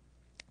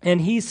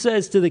 And he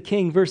says to the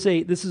king, verse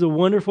 8, this is a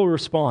wonderful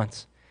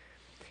response.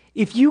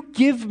 If you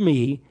give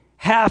me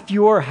half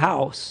your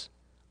house,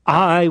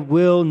 I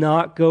will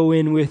not go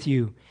in with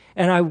you,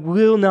 and I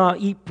will not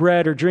eat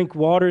bread or drink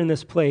water in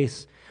this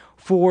place.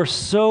 For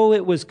so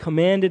it was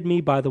commanded me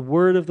by the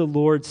word of the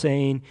Lord,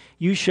 saying,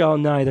 you shall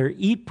neither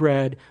eat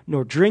bread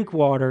nor drink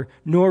water,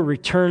 nor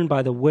return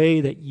by the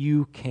way that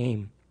you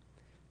came.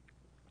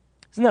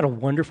 Isn't that a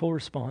wonderful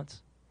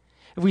response?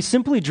 If we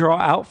simply draw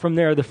out from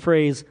there the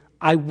phrase,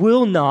 I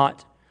will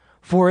not,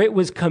 for it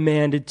was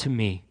commanded to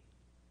me.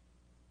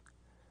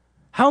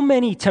 How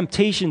many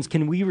temptations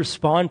can we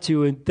respond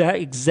to in that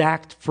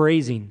exact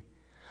phrasing?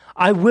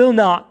 I will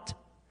not,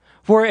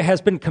 for it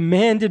has been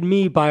commanded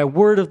me by a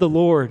word of the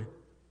Lord.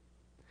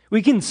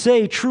 We can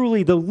say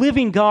truly, the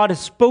living God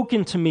has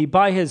spoken to me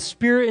by his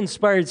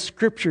Spirit-inspired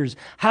scriptures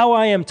how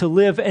I am to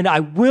live, and I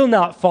will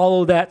not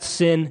follow that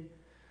sin.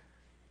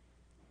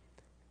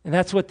 And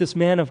that's what this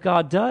man of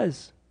God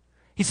does.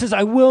 He says,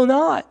 I will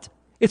not.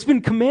 It's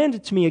been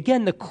commanded to me.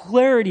 Again, the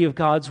clarity of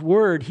God's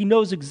word. He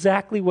knows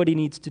exactly what he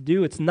needs to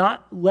do. It's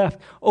not left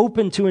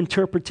open to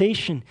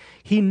interpretation.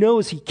 He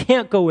knows he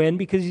can't go in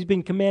because he's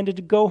been commanded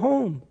to go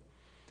home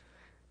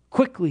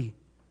quickly.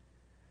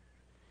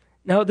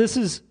 Now, this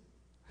is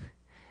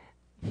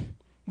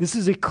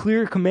a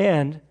clear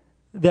command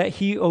that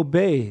he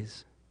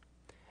obeys.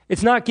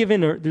 It's not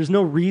given, or there's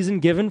no reason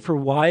given for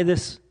why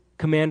this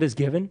command is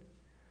given.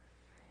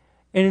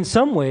 And in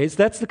some ways,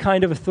 that's the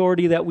kind of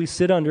authority that we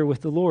sit under with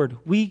the Lord.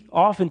 We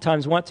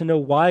oftentimes want to know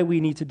why we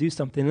need to do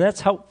something, and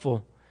that's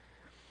helpful.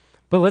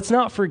 But let's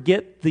not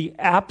forget the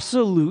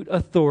absolute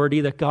authority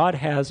that God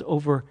has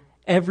over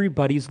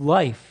everybody's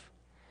life.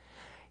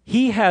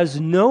 He has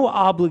no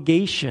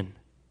obligation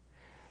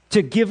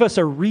to give us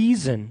a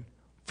reason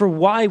for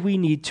why we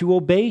need to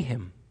obey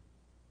him.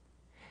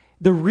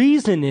 The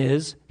reason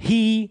is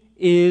he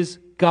is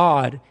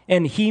God,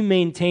 and he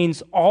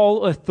maintains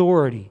all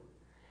authority.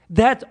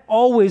 That's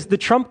always the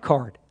trump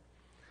card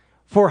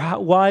for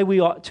why we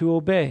ought to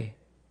obey.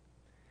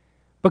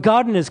 But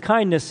God in his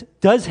kindness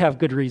does have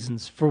good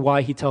reasons for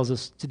why he tells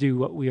us to do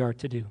what we are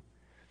to do.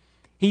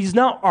 He's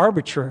not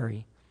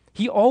arbitrary.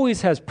 He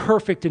always has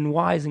perfect and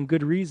wise and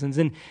good reasons.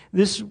 And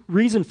this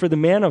reason for the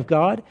man of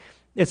God,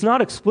 it's not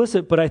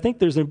explicit, but I think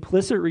there's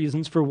implicit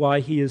reasons for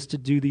why he is to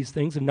do these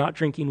things of not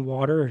drinking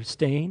water or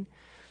staying.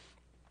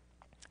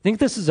 I think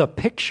this is a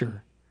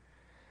picture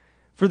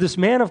for this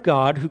man of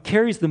God who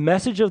carries the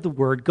message of the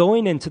word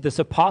going into this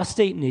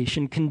apostate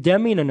nation,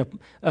 condemning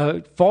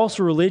a false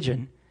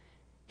religion.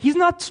 He's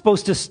not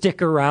supposed to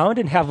stick around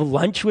and have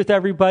lunch with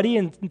everybody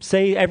and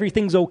say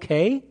everything's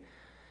okay.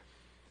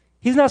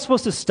 He's not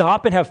supposed to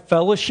stop and have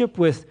fellowship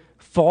with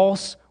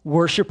false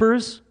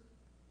worshipers.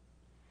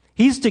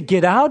 He's to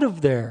get out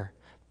of there,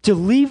 to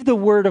leave the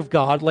word of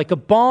God like a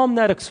bomb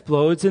that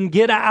explodes and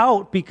get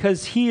out,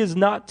 because he is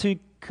not to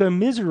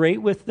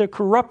commiserate with the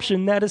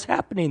corruption that is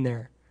happening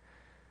there.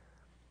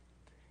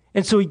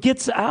 And so he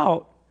gets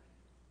out,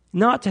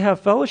 not to have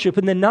fellowship,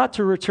 and then not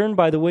to return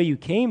by the way you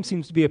came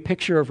seems to be a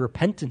picture of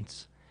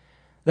repentance.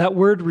 That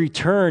word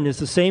return is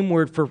the same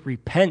word for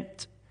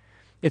repent.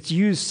 It's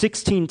used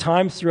 16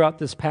 times throughout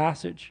this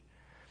passage.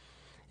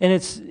 And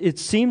it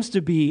seems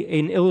to be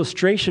an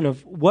illustration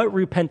of what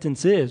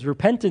repentance is.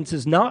 Repentance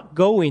is not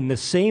going the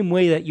same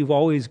way that you've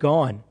always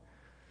gone.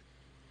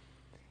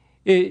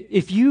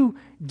 If you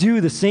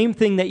do the same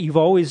thing that you've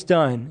always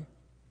done,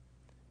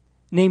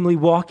 namely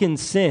walk in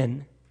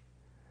sin,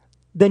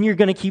 then you're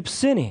going to keep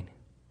sinning.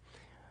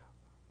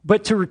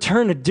 But to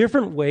return a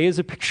different way is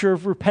a picture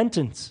of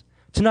repentance.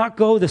 To not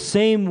go the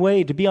same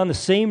way, to be on the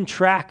same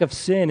track of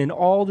sin in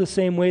all the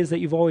same ways that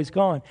you've always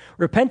gone.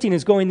 Repenting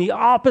is going the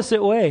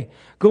opposite way,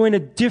 going a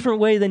different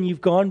way than you've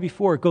gone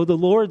before. Go the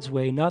Lord's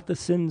way, not the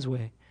sin's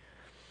way.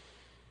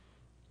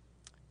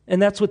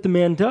 And that's what the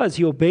man does.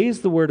 He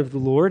obeys the word of the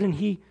Lord, and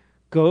he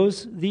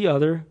goes the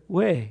other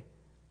way.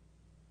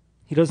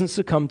 He doesn't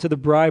succumb to the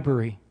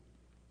bribery.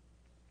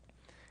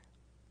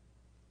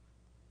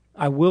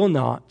 I will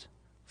not,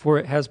 for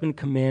it has been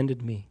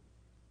commanded me."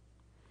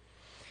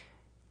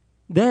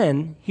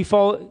 Then he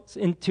falls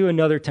into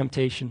another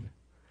temptation.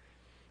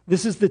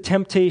 This is the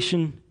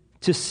temptation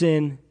to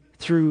sin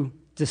through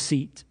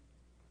deceit.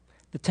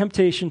 The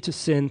temptation to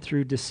sin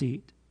through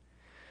deceit.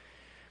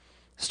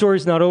 The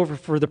story's not over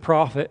for the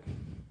prophet.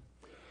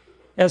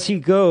 As he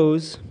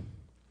goes,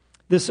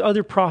 this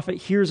other prophet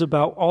hears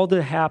about all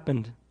that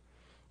happened.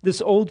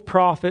 This old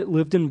prophet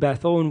lived in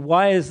Bethel, and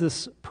why is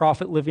this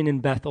prophet living in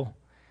Bethel?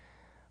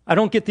 I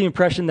don't get the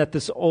impression that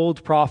this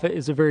old prophet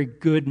is a very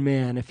good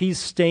man. If he's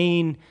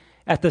staying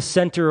at the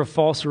center of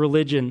false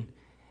religion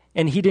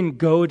and he didn't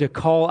go to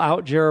call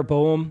out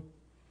Jeroboam,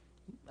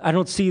 I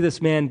don't see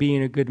this man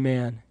being a good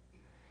man.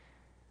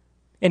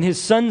 And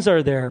his sons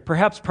are there,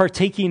 perhaps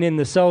partaking in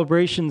the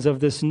celebrations of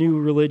this new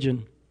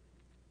religion.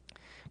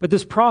 But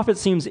this prophet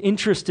seems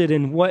interested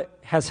in what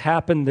has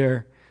happened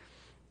there.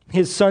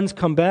 His sons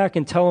come back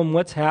and tell him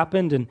what's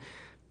happened, and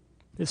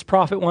this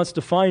prophet wants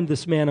to find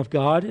this man of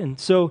God. And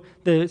so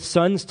the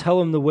sons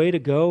tell him the way to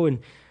go. And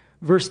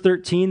verse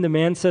 13, the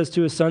man says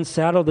to his son,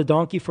 "Saddle the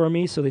donkey for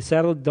me." So they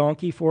saddled the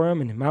donkey for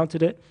him, and he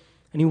mounted it.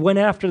 And he went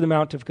after the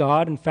mount of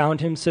God and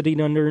found him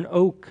sitting under an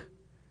oak.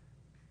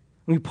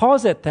 We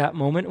pause at that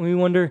moment and we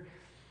wonder,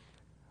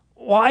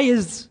 why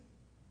is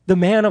the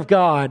man of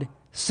God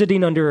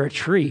sitting under a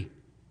tree?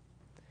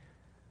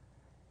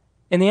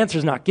 And the answer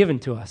is not given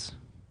to us.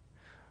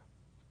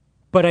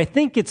 But I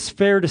think it's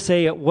fair to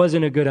say it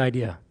wasn't a good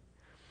idea.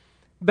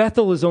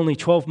 Bethel is only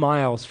 12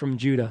 miles from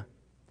Judah.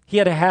 He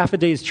had a half a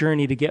day's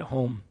journey to get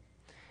home.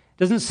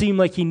 Doesn't seem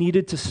like he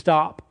needed to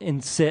stop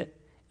and sit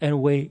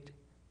and wait.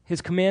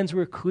 His commands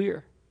were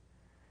clear.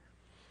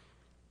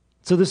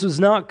 So this was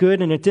not good,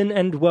 and it didn't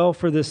end well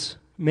for this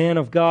man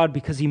of God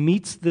because he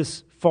meets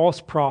this false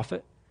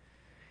prophet.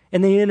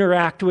 And they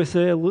interact with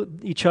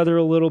each other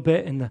a little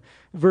bit. In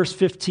verse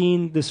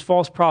 15, this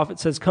false prophet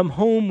says, "Come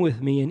home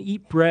with me and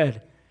eat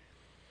bread."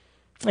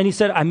 And he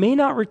said, "I may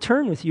not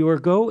return with you or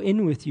go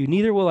in with you,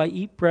 neither will I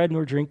eat bread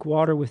nor drink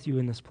water with you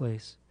in this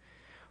place.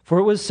 For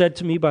it was said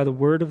to me by the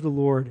word of the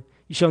Lord,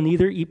 you shall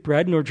neither eat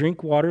bread nor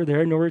drink water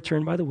there, nor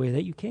return by the way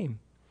that you came."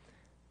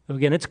 So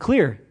again, it's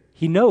clear.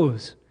 He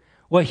knows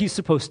what he's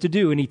supposed to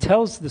do, and he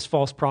tells this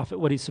false prophet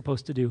what he's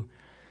supposed to do.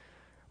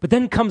 But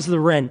then comes the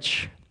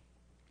wrench.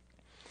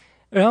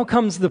 Now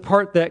comes the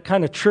part that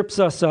kind of trips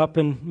us up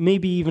and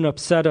maybe even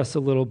upset us a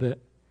little bit.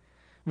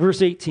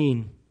 Verse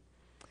 18,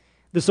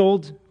 this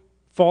old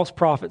false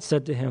prophet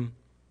said to him,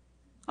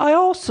 "I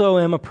also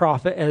am a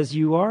prophet as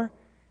you are,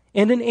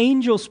 and an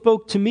angel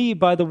spoke to me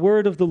by the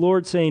word of the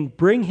Lord, saying,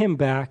 bring him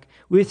back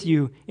with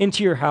you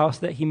into your house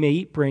that he may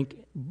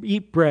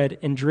eat bread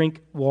and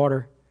drink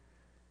water."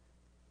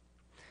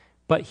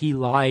 But he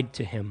lied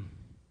to him.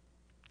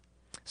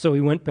 So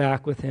he went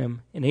back with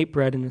him and ate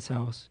bread in his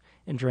house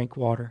and drank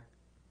water.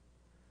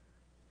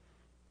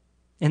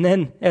 And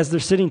then, as they're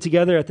sitting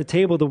together at the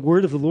table, the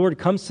word of the Lord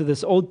comes to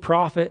this old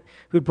prophet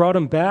who had brought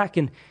him back,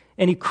 and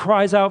he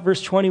cries out,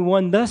 verse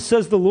 21, "Thus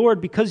says the Lord,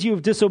 because you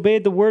have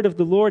disobeyed the word of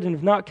the Lord and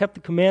have not kept the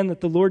command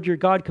that the Lord your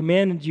God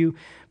commanded you,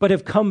 but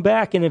have come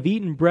back and have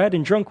eaten bread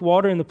and drunk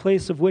water in the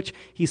place of which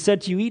he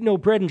said to you, eat no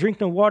bread and drink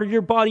no water,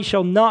 your body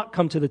shall not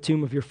come to the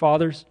tomb of your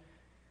fathers."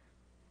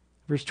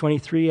 Verse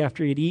 23,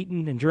 after he had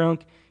eaten and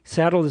drunk, he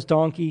saddled his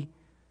donkey.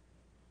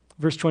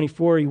 Verse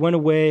 24, he went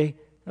away,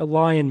 a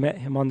lion met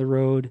him on the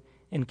road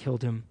and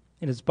killed him,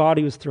 and his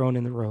body was thrown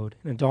in the road,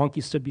 and a donkey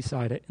stood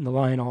beside it, and the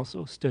lion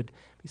also stood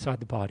beside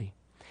the body.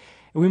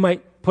 And we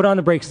might put on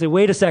the brakes and say,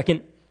 wait a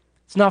second,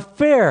 it's not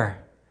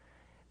fair.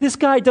 This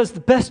guy does the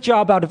best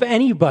job out of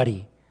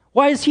anybody.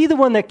 Why is he the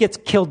one that gets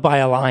killed by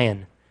a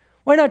lion?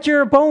 Why not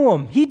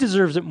Jeroboam? He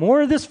deserves it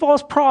more. This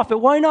false prophet,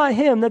 why not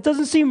him? That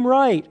doesn't seem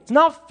right. It's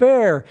not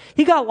fair.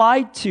 He got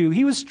lied to.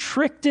 He was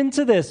tricked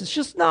into this. It's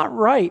just not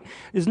right.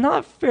 It's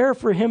not fair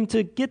for him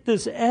to get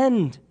this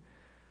end.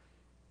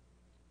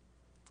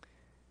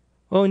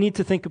 Well, we need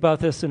to think about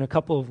this in a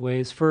couple of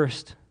ways.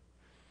 First,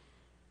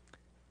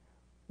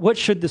 what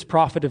should this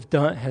prophet have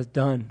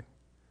done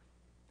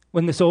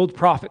when this old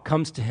prophet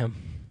comes to him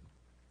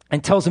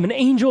and tells him an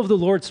angel of the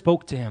Lord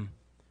spoke to him?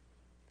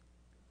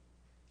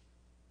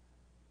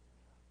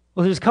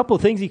 Well, there's a couple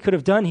of things he could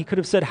have done. He could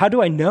have said, how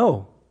do I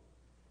know?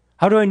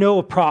 How do I know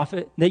a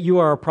prophet, that you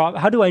are a prophet?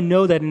 How do I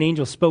know that an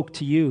angel spoke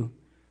to you?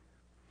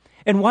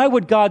 And why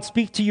would God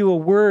speak to you a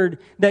word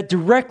that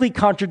directly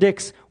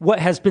contradicts what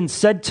has been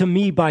said to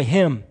me by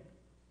him?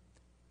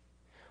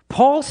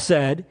 Paul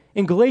said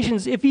in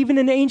Galatians, if even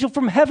an angel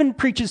from heaven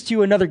preaches to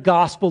you another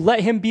gospel,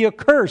 let him be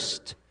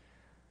accursed.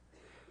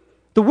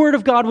 The word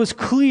of God was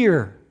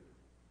clear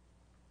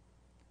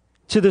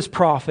to this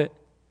prophet.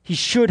 He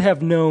should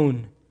have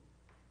known.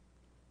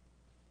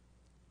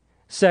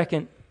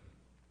 Second,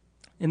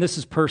 and this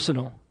is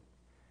personal,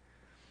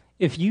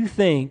 if you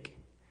think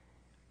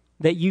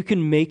that you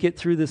can make it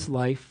through this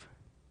life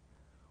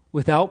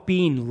without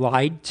being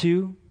lied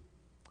to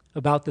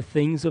about the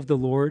things of the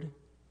Lord,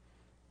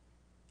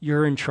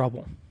 you're in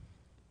trouble.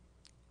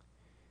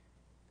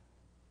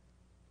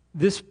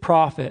 This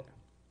prophet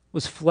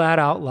was flat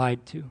out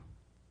lied to.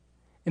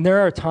 And there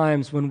are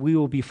times when we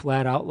will be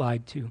flat out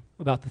lied to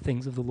about the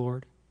things of the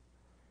Lord.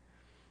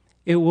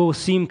 It will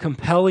seem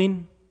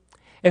compelling.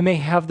 It may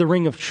have the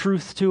ring of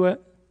truth to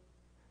it.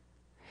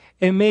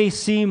 It may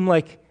seem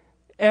like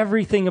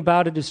everything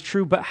about it is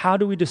true, but how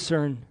do we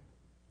discern?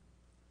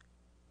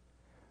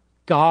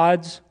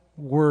 God's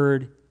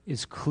word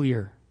is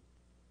clear.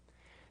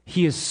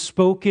 He has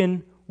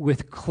spoken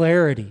with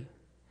clarity.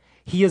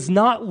 He has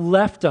not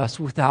left us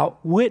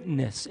without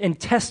witness and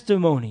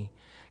testimony.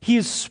 He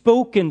has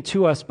spoken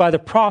to us by the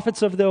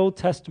prophets of the Old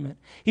Testament.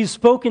 He's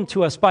spoken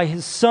to us by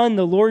His Son,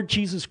 the Lord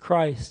Jesus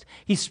Christ.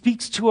 He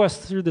speaks to us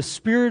through the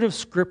Spirit of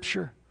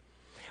Scripture.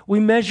 We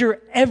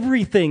measure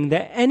everything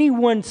that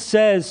anyone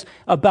says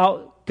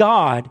about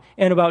God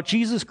and about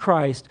Jesus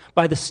Christ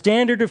by the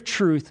standard of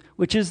truth,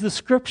 which is the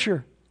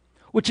Scripture,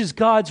 which is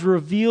God's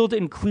revealed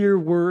and clear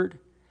word.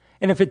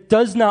 And if it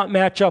does not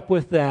match up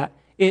with that,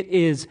 it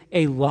is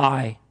a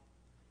lie.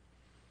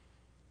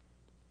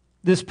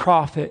 This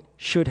prophet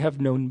should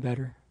have known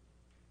better.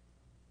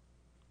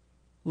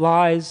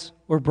 Lies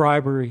or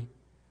bribery,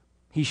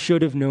 he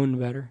should have known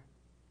better.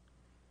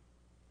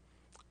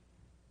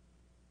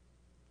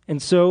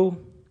 And so,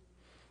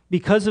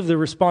 because of the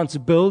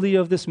responsibility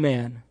of this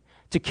man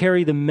to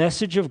carry the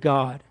message of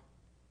God,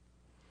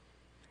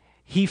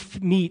 he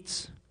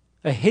meets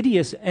a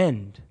hideous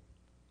end.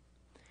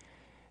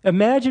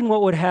 Imagine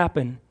what would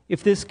happen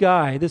if this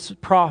guy, this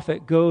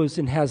prophet, goes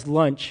and has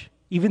lunch,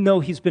 even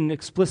though he's been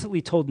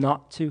explicitly told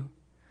not to,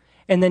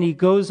 and then he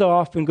goes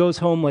off and goes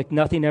home like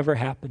nothing ever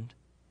happened.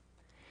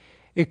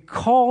 It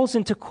calls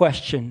into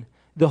question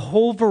the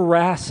whole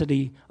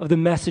veracity of the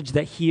message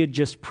that he had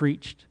just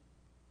preached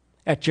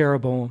at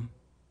Jeroboam.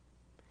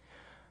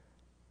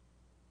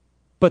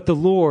 But the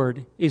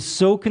Lord is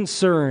so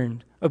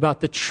concerned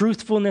about the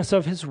truthfulness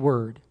of His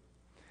word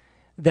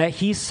that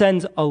He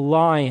sends a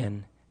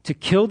lion to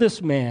kill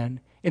this man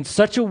in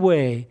such a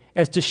way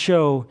as to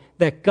show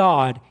that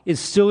God is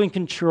still in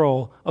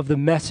control of the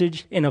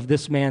message and of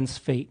this man's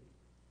fate.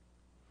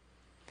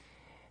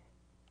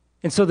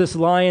 And so this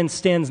lion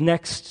stands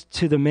next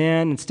to the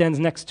man and stands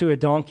next to a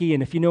donkey.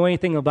 And if you know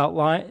anything about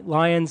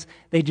lions,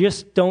 they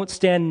just don't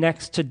stand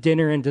next to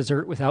dinner and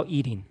dessert without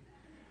eating.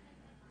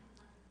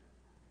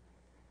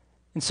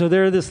 And so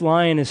there this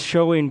lion is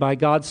showing by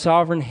God's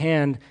sovereign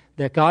hand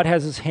that God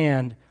has His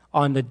hand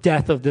on the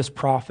death of this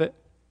prophet.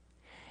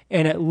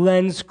 And it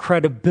lends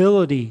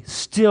credibility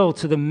still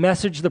to the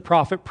message the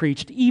prophet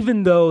preached,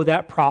 even though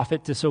that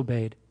prophet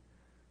disobeyed.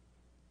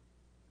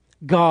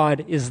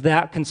 God is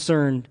that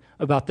concerned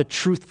about the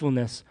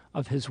truthfulness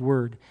of His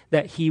word,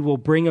 that He will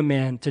bring a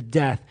man to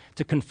death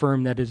to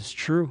confirm that it is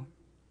true.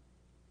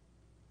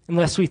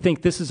 Unless we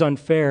think this is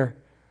unfair,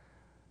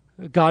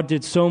 God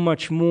did so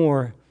much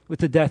more with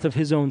the death of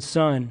His own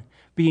Son,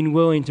 being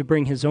willing to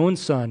bring His own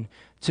Son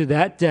to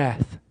that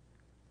death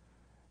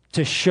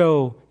to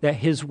show that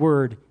His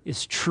word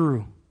is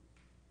true.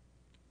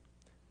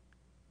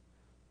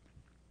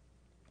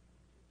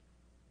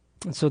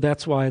 And so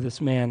that's why this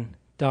man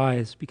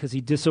dies, because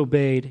he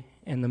disobeyed,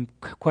 and the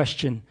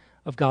question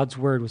of God's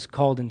word was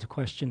called into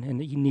question,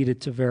 and he needed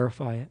to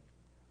verify it.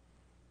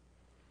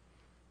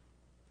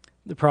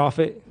 The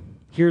prophet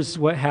hears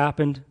what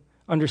happened,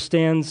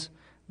 understands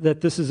that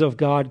this is of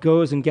God,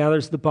 goes and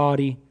gathers the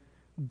body,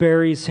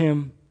 buries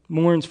him,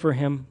 mourns for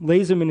him,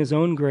 lays him in his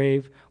own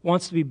grave,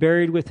 wants to be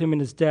buried with him in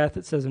his death,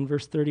 it says in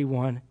verse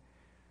 31.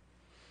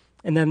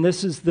 And then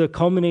this is the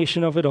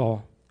culmination of it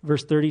all,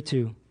 verse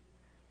 32.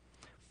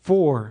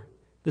 For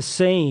the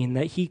saying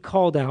that he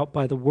called out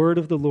by the word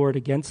of the Lord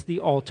against the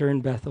altar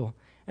in Bethel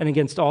and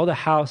against all the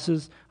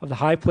houses of the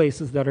high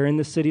places that are in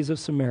the cities of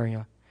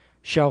Samaria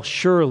shall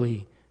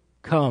surely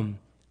come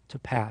to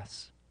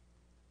pass.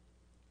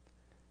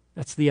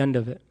 That's the end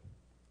of it.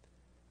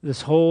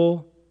 This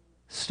whole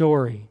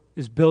story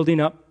is building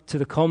up to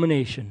the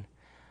culmination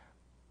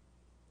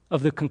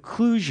of the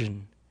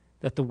conclusion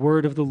that the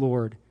word of the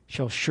Lord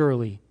shall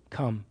surely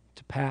come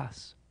to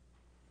pass.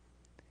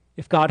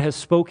 If God has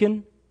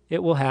spoken,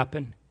 it will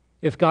happen.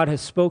 If God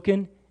has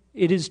spoken,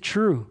 it is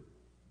true.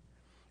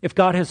 If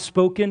God has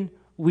spoken,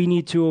 we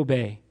need to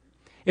obey.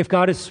 If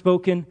God has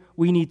spoken,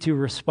 we need to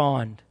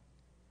respond.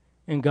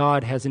 And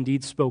God has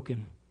indeed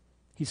spoken.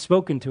 He's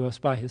spoken to us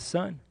by His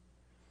Son.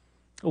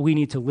 We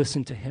need to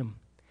listen to Him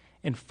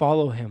and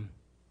follow Him.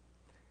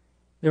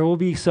 There will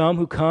be some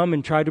who come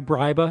and try to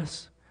bribe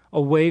us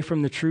away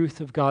from the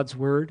truth of God's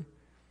word.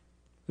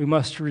 We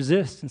must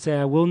resist and say,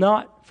 I will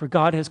not, for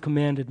God has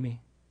commanded me.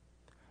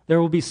 There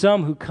will be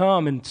some who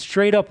come and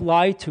straight up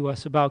lie to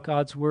us about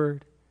God's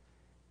word.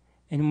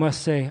 And you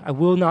must say, I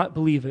will not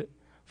believe it,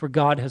 for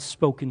God has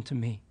spoken to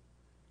me.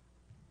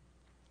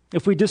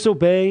 If we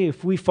disobey,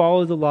 if we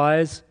follow the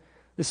lies,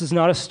 this is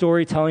not a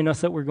story telling us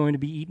that we're going to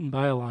be eaten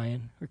by a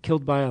lion or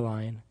killed by a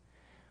lion,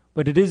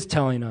 but it is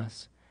telling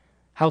us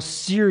how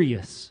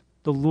serious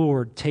the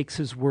Lord takes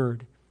His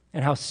word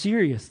and how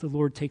serious the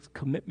Lord takes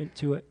commitment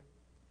to it.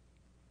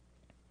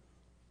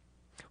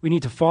 We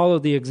need to follow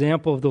the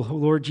example of the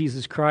Lord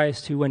Jesus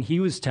Christ, who, when He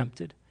was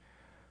tempted,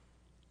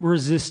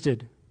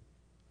 resisted.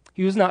 He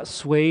He was not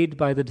swayed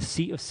by the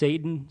deceit of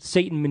Satan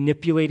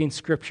manipulating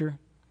Scripture.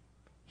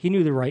 He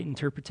knew the right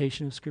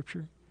interpretation of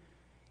Scripture.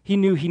 He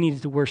knew he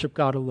needed to worship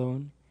God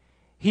alone.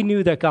 He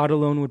knew that God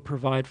alone would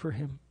provide for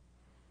him.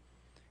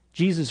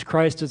 Jesus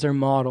Christ is our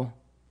model.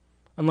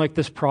 Unlike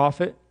this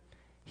prophet,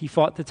 he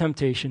fought the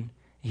temptation.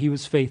 He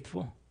was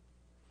faithful.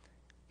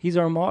 He's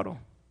our model.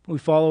 We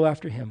follow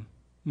after him.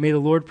 May the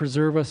Lord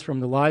preserve us from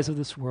the lies of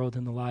this world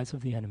and the lies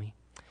of the enemy.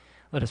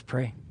 Let us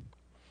pray.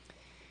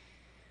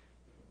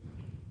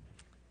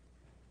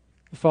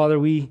 Father,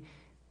 we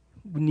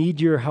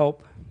need your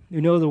help. We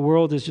know the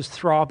world is just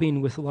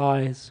throbbing with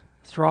lies,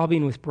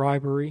 throbbing with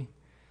bribery.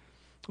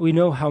 We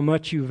know how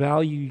much you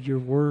value your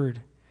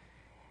word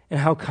and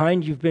how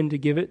kind you've been to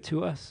give it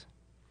to us.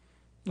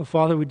 Oh,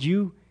 Father, would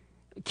you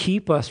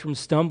keep us from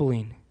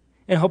stumbling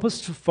and help us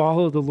to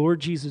follow the Lord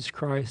Jesus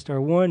Christ, our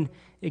one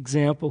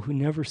example who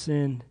never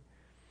sinned.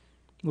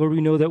 Lord, we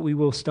know that we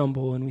will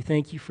stumble, and we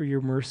thank you for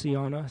your mercy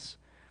on us,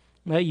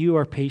 that you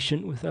are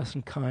patient with us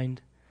and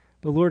kind.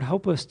 But Lord,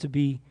 help us to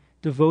be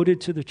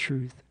devoted to the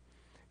truth.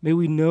 May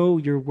we know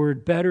your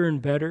word better and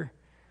better.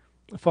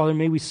 Father,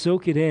 may we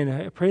soak it in.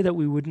 I pray that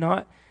we would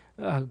not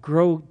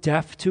grow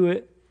deaf to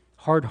it,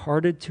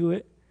 hard-hearted to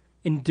it,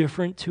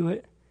 indifferent to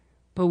it,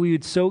 but we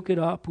would soak it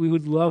up. We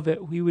would love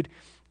it. We would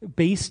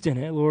baste in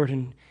it, Lord,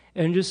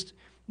 and just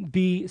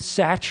be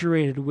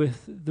saturated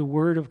with the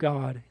word of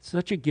God. It's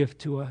such a gift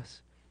to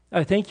us.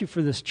 I thank you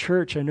for this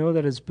church. I know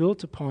that is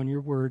built upon your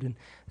word. And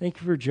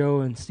thank you for Joe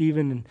and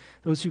Stephen and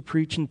those who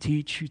preach and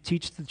teach, who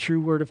teach the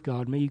true word of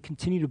God. May you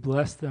continue to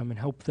bless them and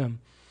help them.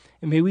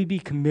 And may we be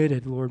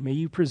committed, Lord. May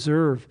you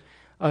preserve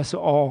us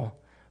all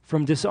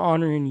from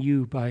dishonoring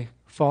you by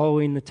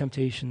following the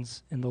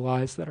temptations and the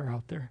lies that are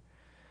out there.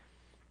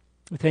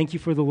 We thank you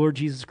for the Lord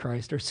Jesus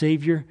Christ, our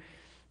Savior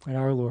and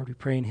our Lord. We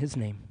pray in his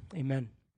name. Amen.